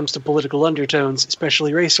shy when it comes to political undertones,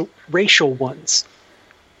 especially racial ones.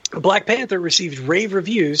 Black Panther received rave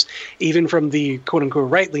reviews, even from the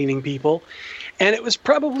quote-unquote right-leaning people, and it was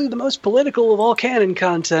probably the most political of all canon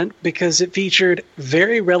content because it featured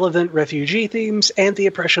very relevant refugee themes and the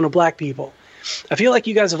oppression of black people. I feel like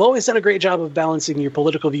you guys have always done a great job of balancing your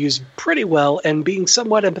political views pretty well and being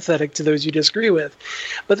somewhat empathetic to those you disagree with.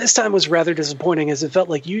 But this time was rather disappointing as it felt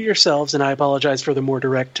like you yourselves, and I apologize for the more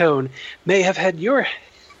direct tone, may have had your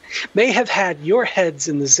heads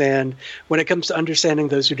in the sand when it comes to understanding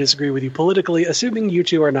those who disagree with you politically, assuming you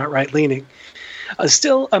two are not right-leaning.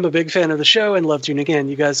 Still, I'm a big fan of the show and love tuning in.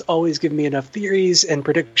 You guys always give me enough theories and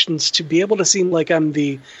predictions to be able to seem like I'm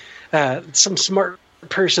some smart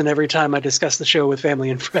person every time I discuss the show with family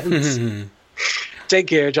and friends. Take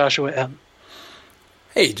care, Joshua M.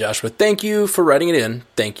 Hey, Joshua. Thank you for writing it in.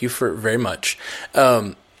 Thank you for very much.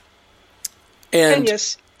 And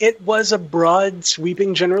yes, it was a broad,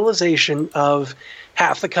 sweeping generalization of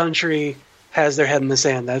half the country has their head in the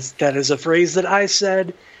sand. That is a phrase that I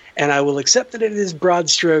said, and I will accept that it is broad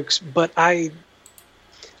strokes, but I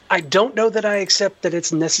don't know that I accept that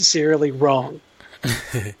it's necessarily wrong.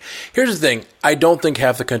 Here's the thing. I don't think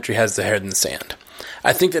half the country has their head in the sand.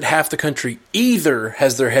 I think that half the country either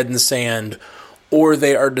has their head in the sand or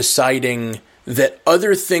they are deciding that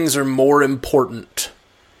other things are more important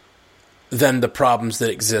than the problems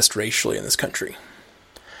that exist racially in this country.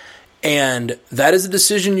 And that is a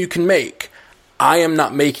decision you can make. I am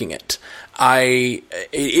not making it.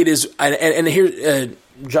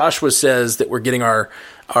 Joshua says that we're getting our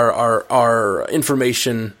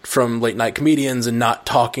information from late night comedians and not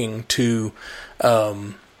talking to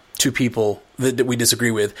people that we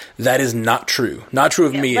disagree with. That is not true. Not true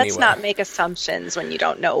of me anyway. Let's not make assumptions when you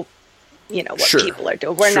don't know what people are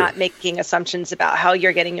doing. We're not making assumptions about how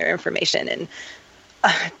you're getting your information, and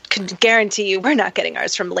can guarantee you we're not getting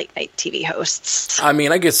ours from late night TV hosts. I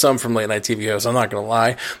mean, I get some from late night TV hosts, I'm not going to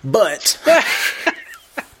lie, but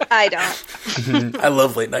I don't. I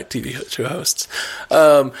love late night TV show hosts.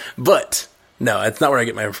 But no, it's not where I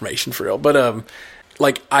get my information for real. But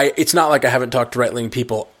it's not like I haven't talked to right-leaning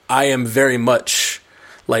people. I am very much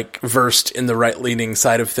like versed in the right-leaning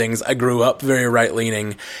side of things. I grew up very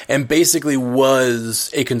right-leaning and basically was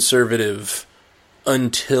a conservative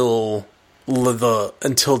until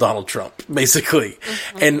Donald Trump, basically.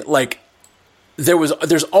 And like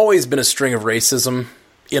there's always been a string of racism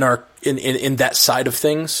in that side of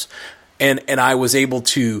things. And I was able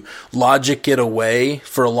to logic it away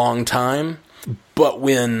for a long time. But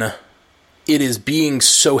when it is being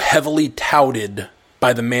so heavily touted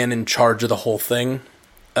by the man in charge of the whole thing,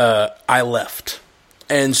 I left.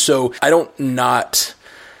 And so I don't not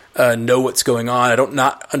know what's going on. I don't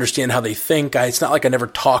not understand how they think. It's not like I never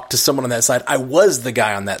talked to someone on that side. I was the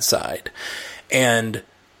guy on that side. And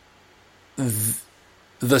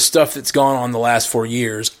the stuff that's gone on the last 4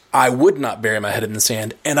 years, I would not bury my head in the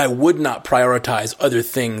sand, and I would not prioritize other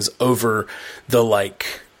things over the,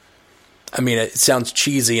 like, I mean, it sounds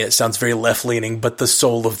cheesy, it sounds very left-leaning, but the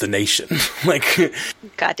soul of the nation. Like,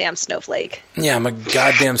 goddamn snowflake. Yeah, I'm a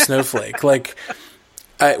goddamn snowflake. Like,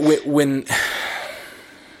 when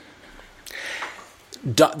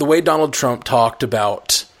the way Donald Trump talked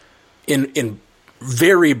about, in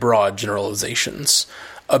very broad generalizations,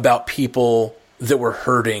 about people that were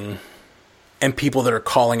hurting and people that are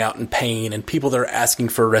calling out in pain and people that are asking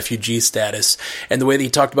for refugee status, and the way that he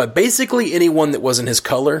talked about basically anyone that wasn't his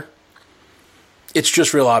color, it's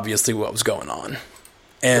just real obviously what was going on.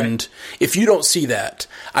 And if you don't see that,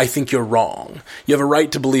 I think you're wrong. You have a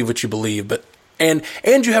right to believe what you believe, but and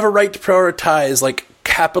you have a right to prioritize like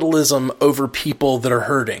capitalism over people that are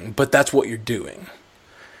hurting, but that's what you're doing.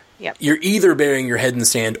 Yep. You're either burying your head in the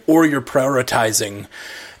sand or you're prioritizing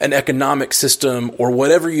an economic system or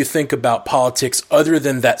whatever you think about politics other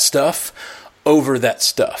than that stuff over that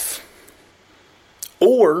stuff.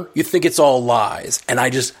 Or you think it's all lies, and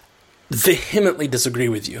I just vehemently disagree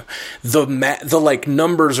with you. The like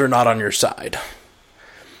numbers are not on your side.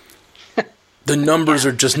 The numbers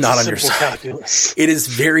are just not on your side. Calculus. It is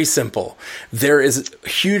very simple. There is a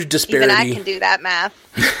huge disparity. Even I can do that math.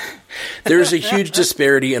 There's a huge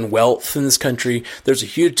disparity in wealth in this country. There's a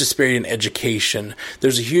huge disparity in education.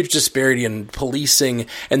 There's a huge disparity in policing.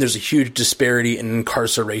 And there's a huge disparity in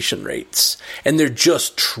incarceration rates. And they're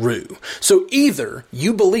just true. So either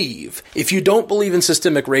you believe, if you don't believe in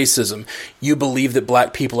systemic racism, you believe that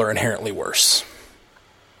black people are inherently worse.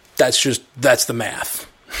 That's the math.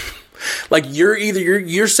 Like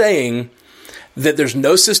you're saying that there's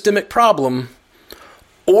no systemic problem,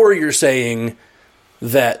 or you're saying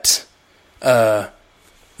that that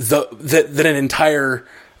an entire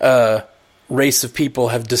race of people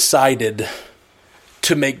have decided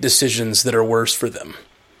to make decisions that are worse for them.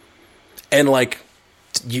 And like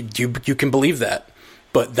you can believe that,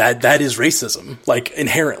 but that is racism, like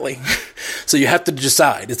inherently. So you have to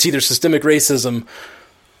decide. It's either systemic racism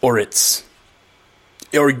or it's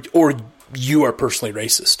or you are personally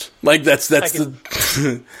racist. Like that's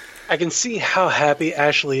I can see how happy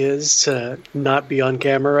Ashley is to not be on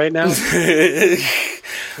camera right now.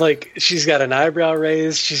 Like she's got an eyebrow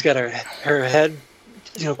raised, she's got her head,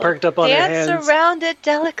 perked up on her hands. Dance around it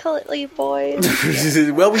delicately, boys.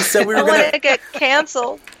 Well, we said we were I want to get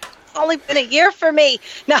canceled. It's only been a year for me.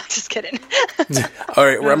 No, just kidding. All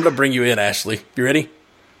right, well, I'm going to bring you in, Ashley. You ready?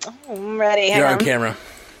 Oh, I'm ready. You're on camera.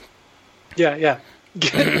 Yeah.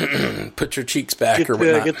 Put your cheeks back or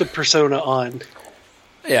whatnot. Get the persona on.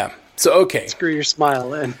 Yeah. So, okay. Screw your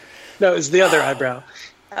smile in. No, it's the other eyebrow.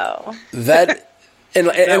 Oh. That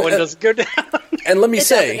one doesn't go down. And let me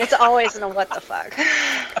say, it's always in a what the fuck.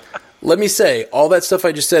 Let me say, all that stuff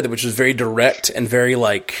I just said, which was very direct and very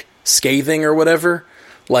like scathing or whatever,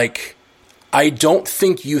 like I don't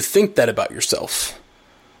think you think that about yourself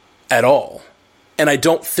at all. And I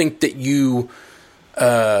don't think that you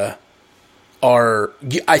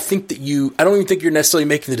I don't even think you're necessarily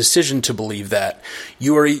making the decision to believe that.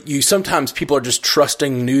 Sometimes people are just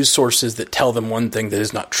trusting news sources that tell them one thing that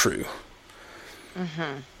is not true.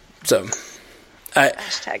 Mm-hmm. So,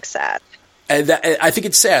 hashtag sad. I think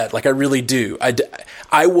it's sad. Like I really do.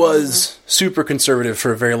 I was super conservative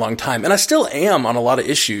for a very long time, and I still am on a lot of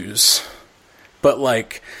issues. But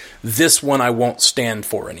like this one, I won't stand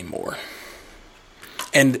for anymore.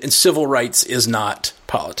 And civil rights is not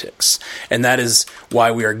politics. And that is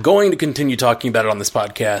why we are going to continue talking about it on this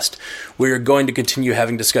podcast. We are going to continue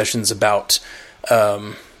having discussions about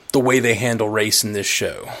the way they handle race in this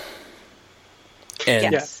show.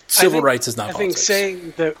 And civil rights is not politics. I think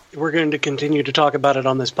saying that we're going to continue to talk about it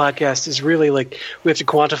on this podcast is really like we have to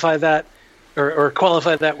quantify that or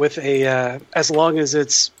qualify that with a as long as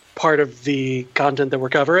it's part of the content that we're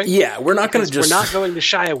covering. Yeah, we're not going to We're not going to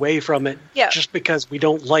shy away from it just because we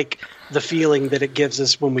don't like the feeling that it gives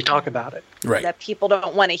us when we talk about it. Right. That people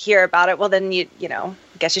don't want to hear about it. Well, then you know,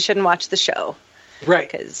 I guess you shouldn't watch the show.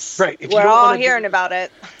 Right. Because we're all hearing about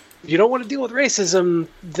it. If you don't want to deal with racism,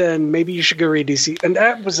 then maybe you should go read DC. And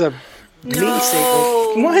that was a me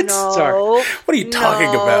statement. What? No, Sorry. What are you talking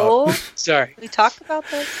about? Sorry. We talked about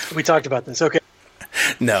this. We talked about this. Okay.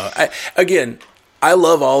 No. I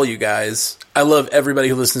love all you guys. I love everybody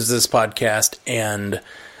who listens to this podcast, and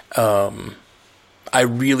I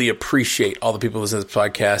really appreciate all the people who listen to this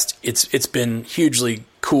podcast. It's been hugely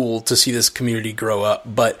cool to see this community grow up,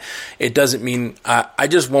 but it doesn't mean I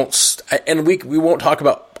just won't. And we won't talk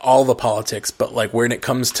about all the politics, but like when it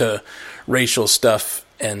comes to racial stuff,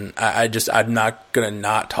 and I'm not gonna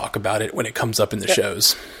not talk about it when it comes up in the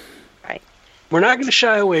shows. Right. We're not going to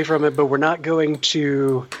shy away from it, but we're not going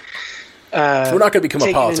to. We're not going to become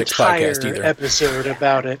a politics podcast either. Episode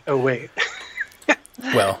about it. Oh wait.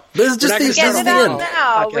 Well, this is just the Get it out end.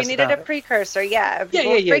 now. We needed a precursor. Yeah.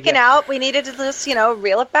 People were freaking out. We needed to just,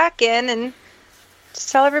 reel it back in and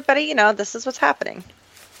just tell everybody, this is what's happening.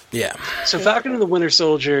 Yeah. So Falcon and the Winter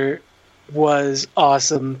Soldier was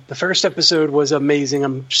awesome. The first episode was amazing.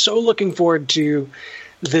 I'm so looking forward to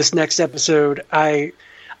this next episode.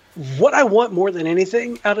 What I want more than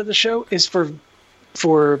anything out of the show is for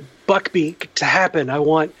Buckbeak to happen. I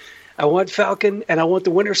want Falcon and I want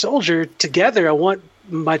the Winter Soldier together. I want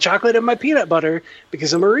my chocolate and my peanut butter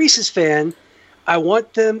because I'm a Reese's fan. I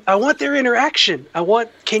want their interaction.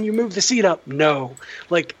 Can you move the seat up? No.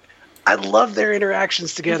 I love their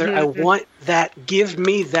interactions together. I want that. Give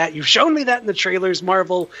me that. You've shown me that in the trailers,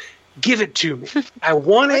 Marvel. Give it to me. I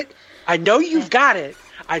want it. I know you've got it.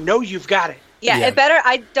 Yeah, it better.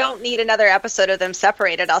 I don't need another episode of them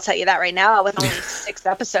separated. I'll tell you that right now. With only 6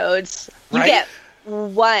 episodes, you get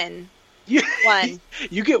one. One.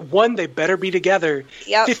 You get one. They better be together.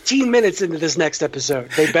 15 minutes into this next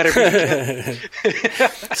episode, they better be together.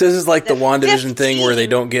 So this is like the WandaVision thing where they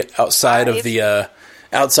don't get outside of the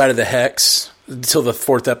hex until the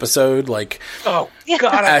 4th episode. Oh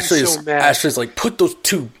God, Ashley's I'm so mad. Ashley's like, put those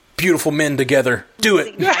 2 beautiful men together. Do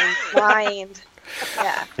it. Blind.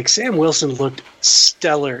 Yeah. Sam Wilson looked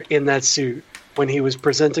stellar in that suit when he was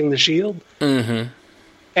presenting the shield. Mm-hmm.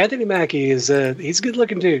 Anthony Mackie he's a good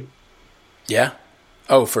looking dude. Yeah.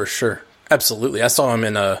 Oh, for sure. Absolutely. I saw him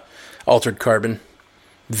in Altered Carbon.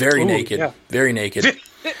 Very naked. Yeah. Very naked.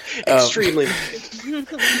 Extremely naked.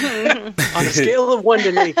 On a scale of 1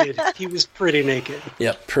 to naked, he was pretty naked.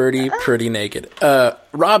 Yeah, pretty naked.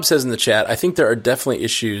 Rob says in the chat, I think there are definitely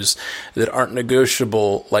issues that aren't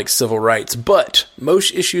negotiable, like civil rights, but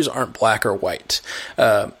most issues aren't black or white.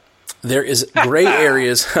 There is gray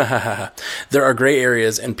areas. There are gray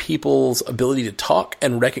areas, and people's ability to talk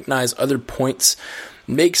and recognize other points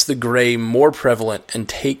makes the gray more prevalent and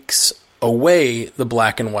takes away the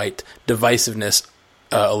black and white divisiveness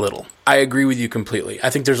a little. I agree with you completely. I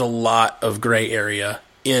think there's a lot of gray area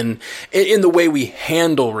in the way we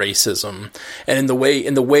handle racism, and in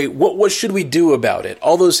the way what should we do about it?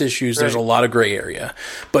 All those issues, there's a lot of gray area.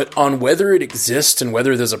 But on whether it exists and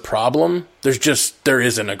whether there's a problem, there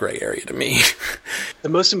isn't a gray area to me. The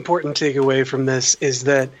most important takeaway from this is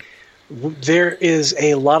that there is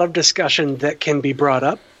a lot of discussion that can be brought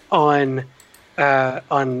up on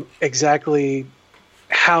exactly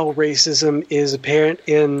how racism is apparent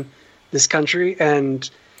in this country and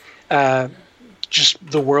just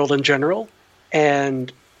the world in general.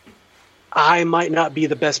 And I might not be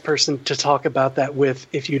the best person to talk about that with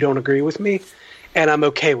if you don't agree with me. And I'm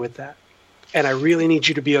okay with that. And I really need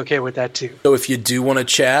you to be okay with that too. So if you do want to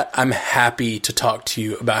chat, I'm happy to talk to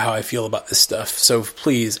you about how I feel about this stuff. So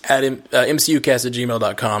please, at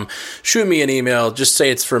mcucast@gmail.com, shoot me an email. Just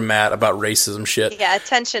say it's from Matt about racism shit. Yeah,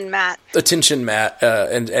 attention, Matt. Attention, Matt.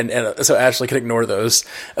 And so Ashley can ignore those.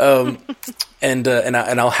 And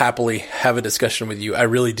I'll happily have a discussion with you. I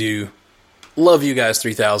really do love you guys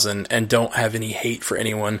 3000 and don't have any hate for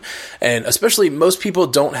anyone. And especially most people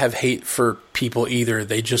don't have hate for people either.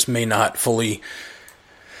 They just may not fully,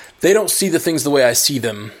 they don't see the things the way I see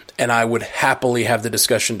them. And I would happily have the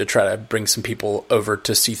discussion to try to bring some people over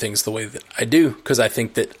to see things the way that I do. Because I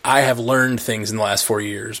think that I have learned things in the last 4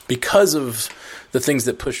 years because of the things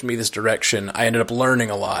that pushed me this direction. I ended up learning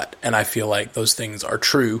a lot, and I feel like those things are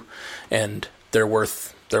true and they're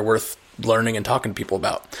worth learning and talking to people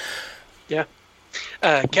about. Yeah.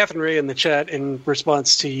 Catherine Ray in the chat, in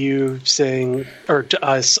response to you saying, or to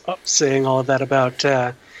us saying all of that about,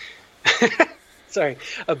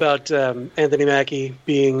 about Anthony Mackie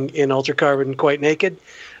being in Altered Carbon quite naked,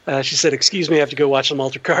 She said, "Excuse me, I have to go watch some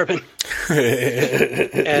Altered Carbon."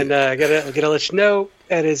 And I gotta let you know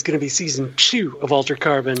that is going to be season 2 of Altered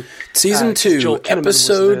Carbon. Season 2,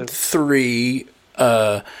 episode 3,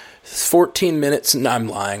 14 minutes. No, I'm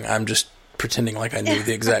lying. I'm just pretending like I knew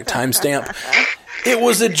the exact timestamp. It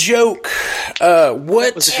was a joke.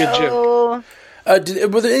 What was a good joke?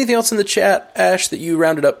 Was there anything else in the chat, Ash, that you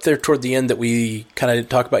rounded up there toward the end that we kind of didn't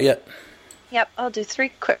talk about yet? Yep, I'll do 3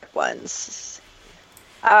 quick ones.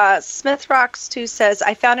 Smith Rocks 2 says,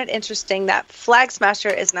 I found it interesting that Flag Smasher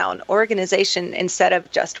is now an organization instead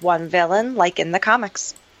of just one villain, like in the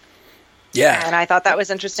comics. Yeah. And I thought that was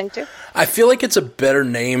interesting, too. I feel like it's a better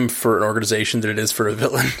name for an organization than it is for a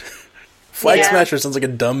villain. Flag Smasher sounds like a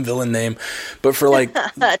dumb villain name, but for like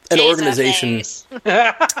an organization...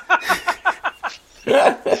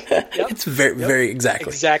 It's very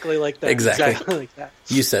exactly like that. Exactly like that.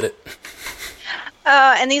 You said it.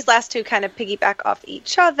 And these last 2 kind of piggyback off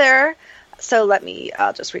each other. So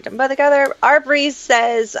I'll just read them both together. Arbreeze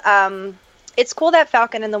says, it's cool that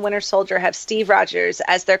Falcon and the Winter Soldier have Steve Rogers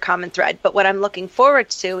as their common thread, but what I'm looking forward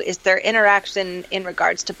to is their interaction in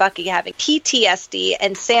regards to Bucky having PTSD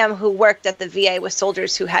and Sam, who worked at the VA with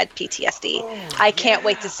soldiers who had PTSD. I can't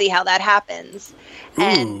wait to see how that happens. Ooh.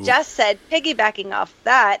 And Jess said, piggybacking off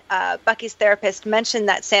that, Bucky's therapist mentioned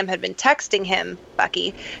that Sam had been texting him,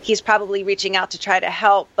 Bucky. He's probably reaching out to try to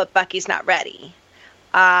help, but Bucky's not ready.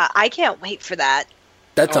 I can't wait for that.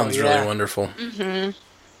 That sounds really wonderful. Mm-hmm.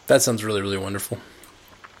 That sounds really, really wonderful.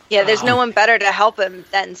 Yeah, there's no one better to help him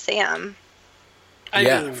than Sam. I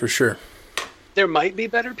mean, for sure. There might be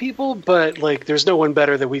better people, but like, there's no one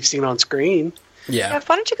better that we've seen on screen. Yeah.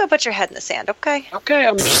 Why don't you go put your head in the sand, okay? Okay,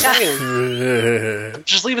 I'm just saying. I'm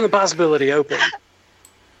just leaving the possibility open.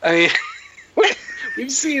 I mean,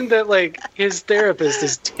 we've seen that, like, his therapist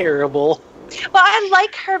is terrible. Well, I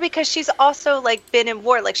like her because she's also, like, been in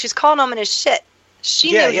war. Like, she's calling him on his shit.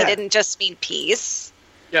 She knew he didn't just mean peace.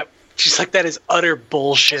 Yep. She's like, that is utter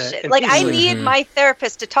bullshit. Like, I need my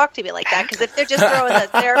therapist to talk to me like that, because if they're just throwing the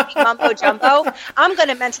therapy mumbo-jumbo, I'm going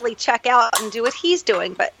to mentally check out and do what he's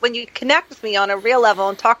doing. But when you connect with me on a real level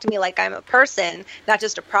and talk to me like I'm a person, not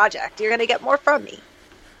just a project, you're going to get more from me.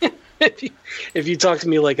 If you talk to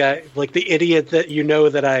me like the idiot that you know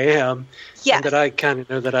that I am, and that I kind of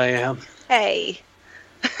know that I am. Hey.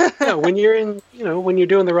 When you're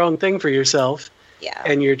doing the wrong thing for yourself,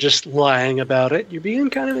 and you're just lying about it, you're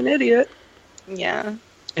being kind of an idiot. Yeah.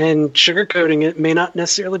 And sugarcoating it may not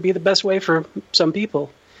necessarily be the best way for some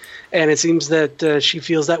people. And it seems that she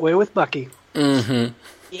feels that way with Bucky. Mm-hmm.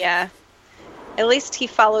 Yeah. At least he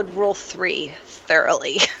followed Rule 3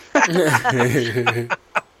 thoroughly. I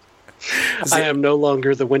am no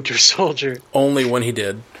longer the Winter Soldier. Only when he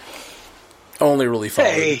did. Only really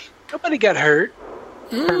followed. Hey, nobody got hurt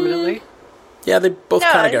permanently. Yeah, they both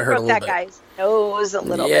kind of got hurt a little bit. That guy's nose a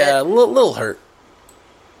little bit. Yeah, a little hurt.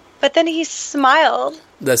 But then he smiled.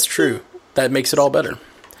 That's true. That makes it all better.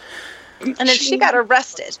 And then she got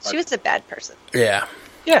arrested. She was a bad person. Yeah.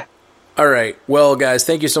 Yeah. All right. Well, guys,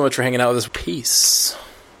 thank you so much for hanging out with us. Peace.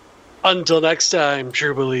 Until next time,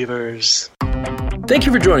 true believers. Thank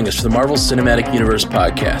you for joining us for the Marvel Cinematic Universe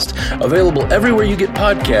podcast, available everywhere you get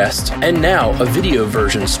podcasts, and now a video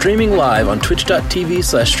version streaming live on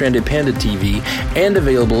twitch.tv/strandedpandatv and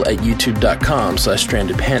available at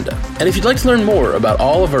youtube.com/strandedpanda. And if you'd like to learn more about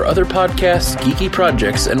all of our other podcasts, geeky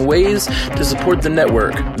projects, and ways to support the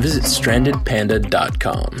network, visit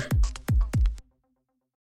strandedpanda.com.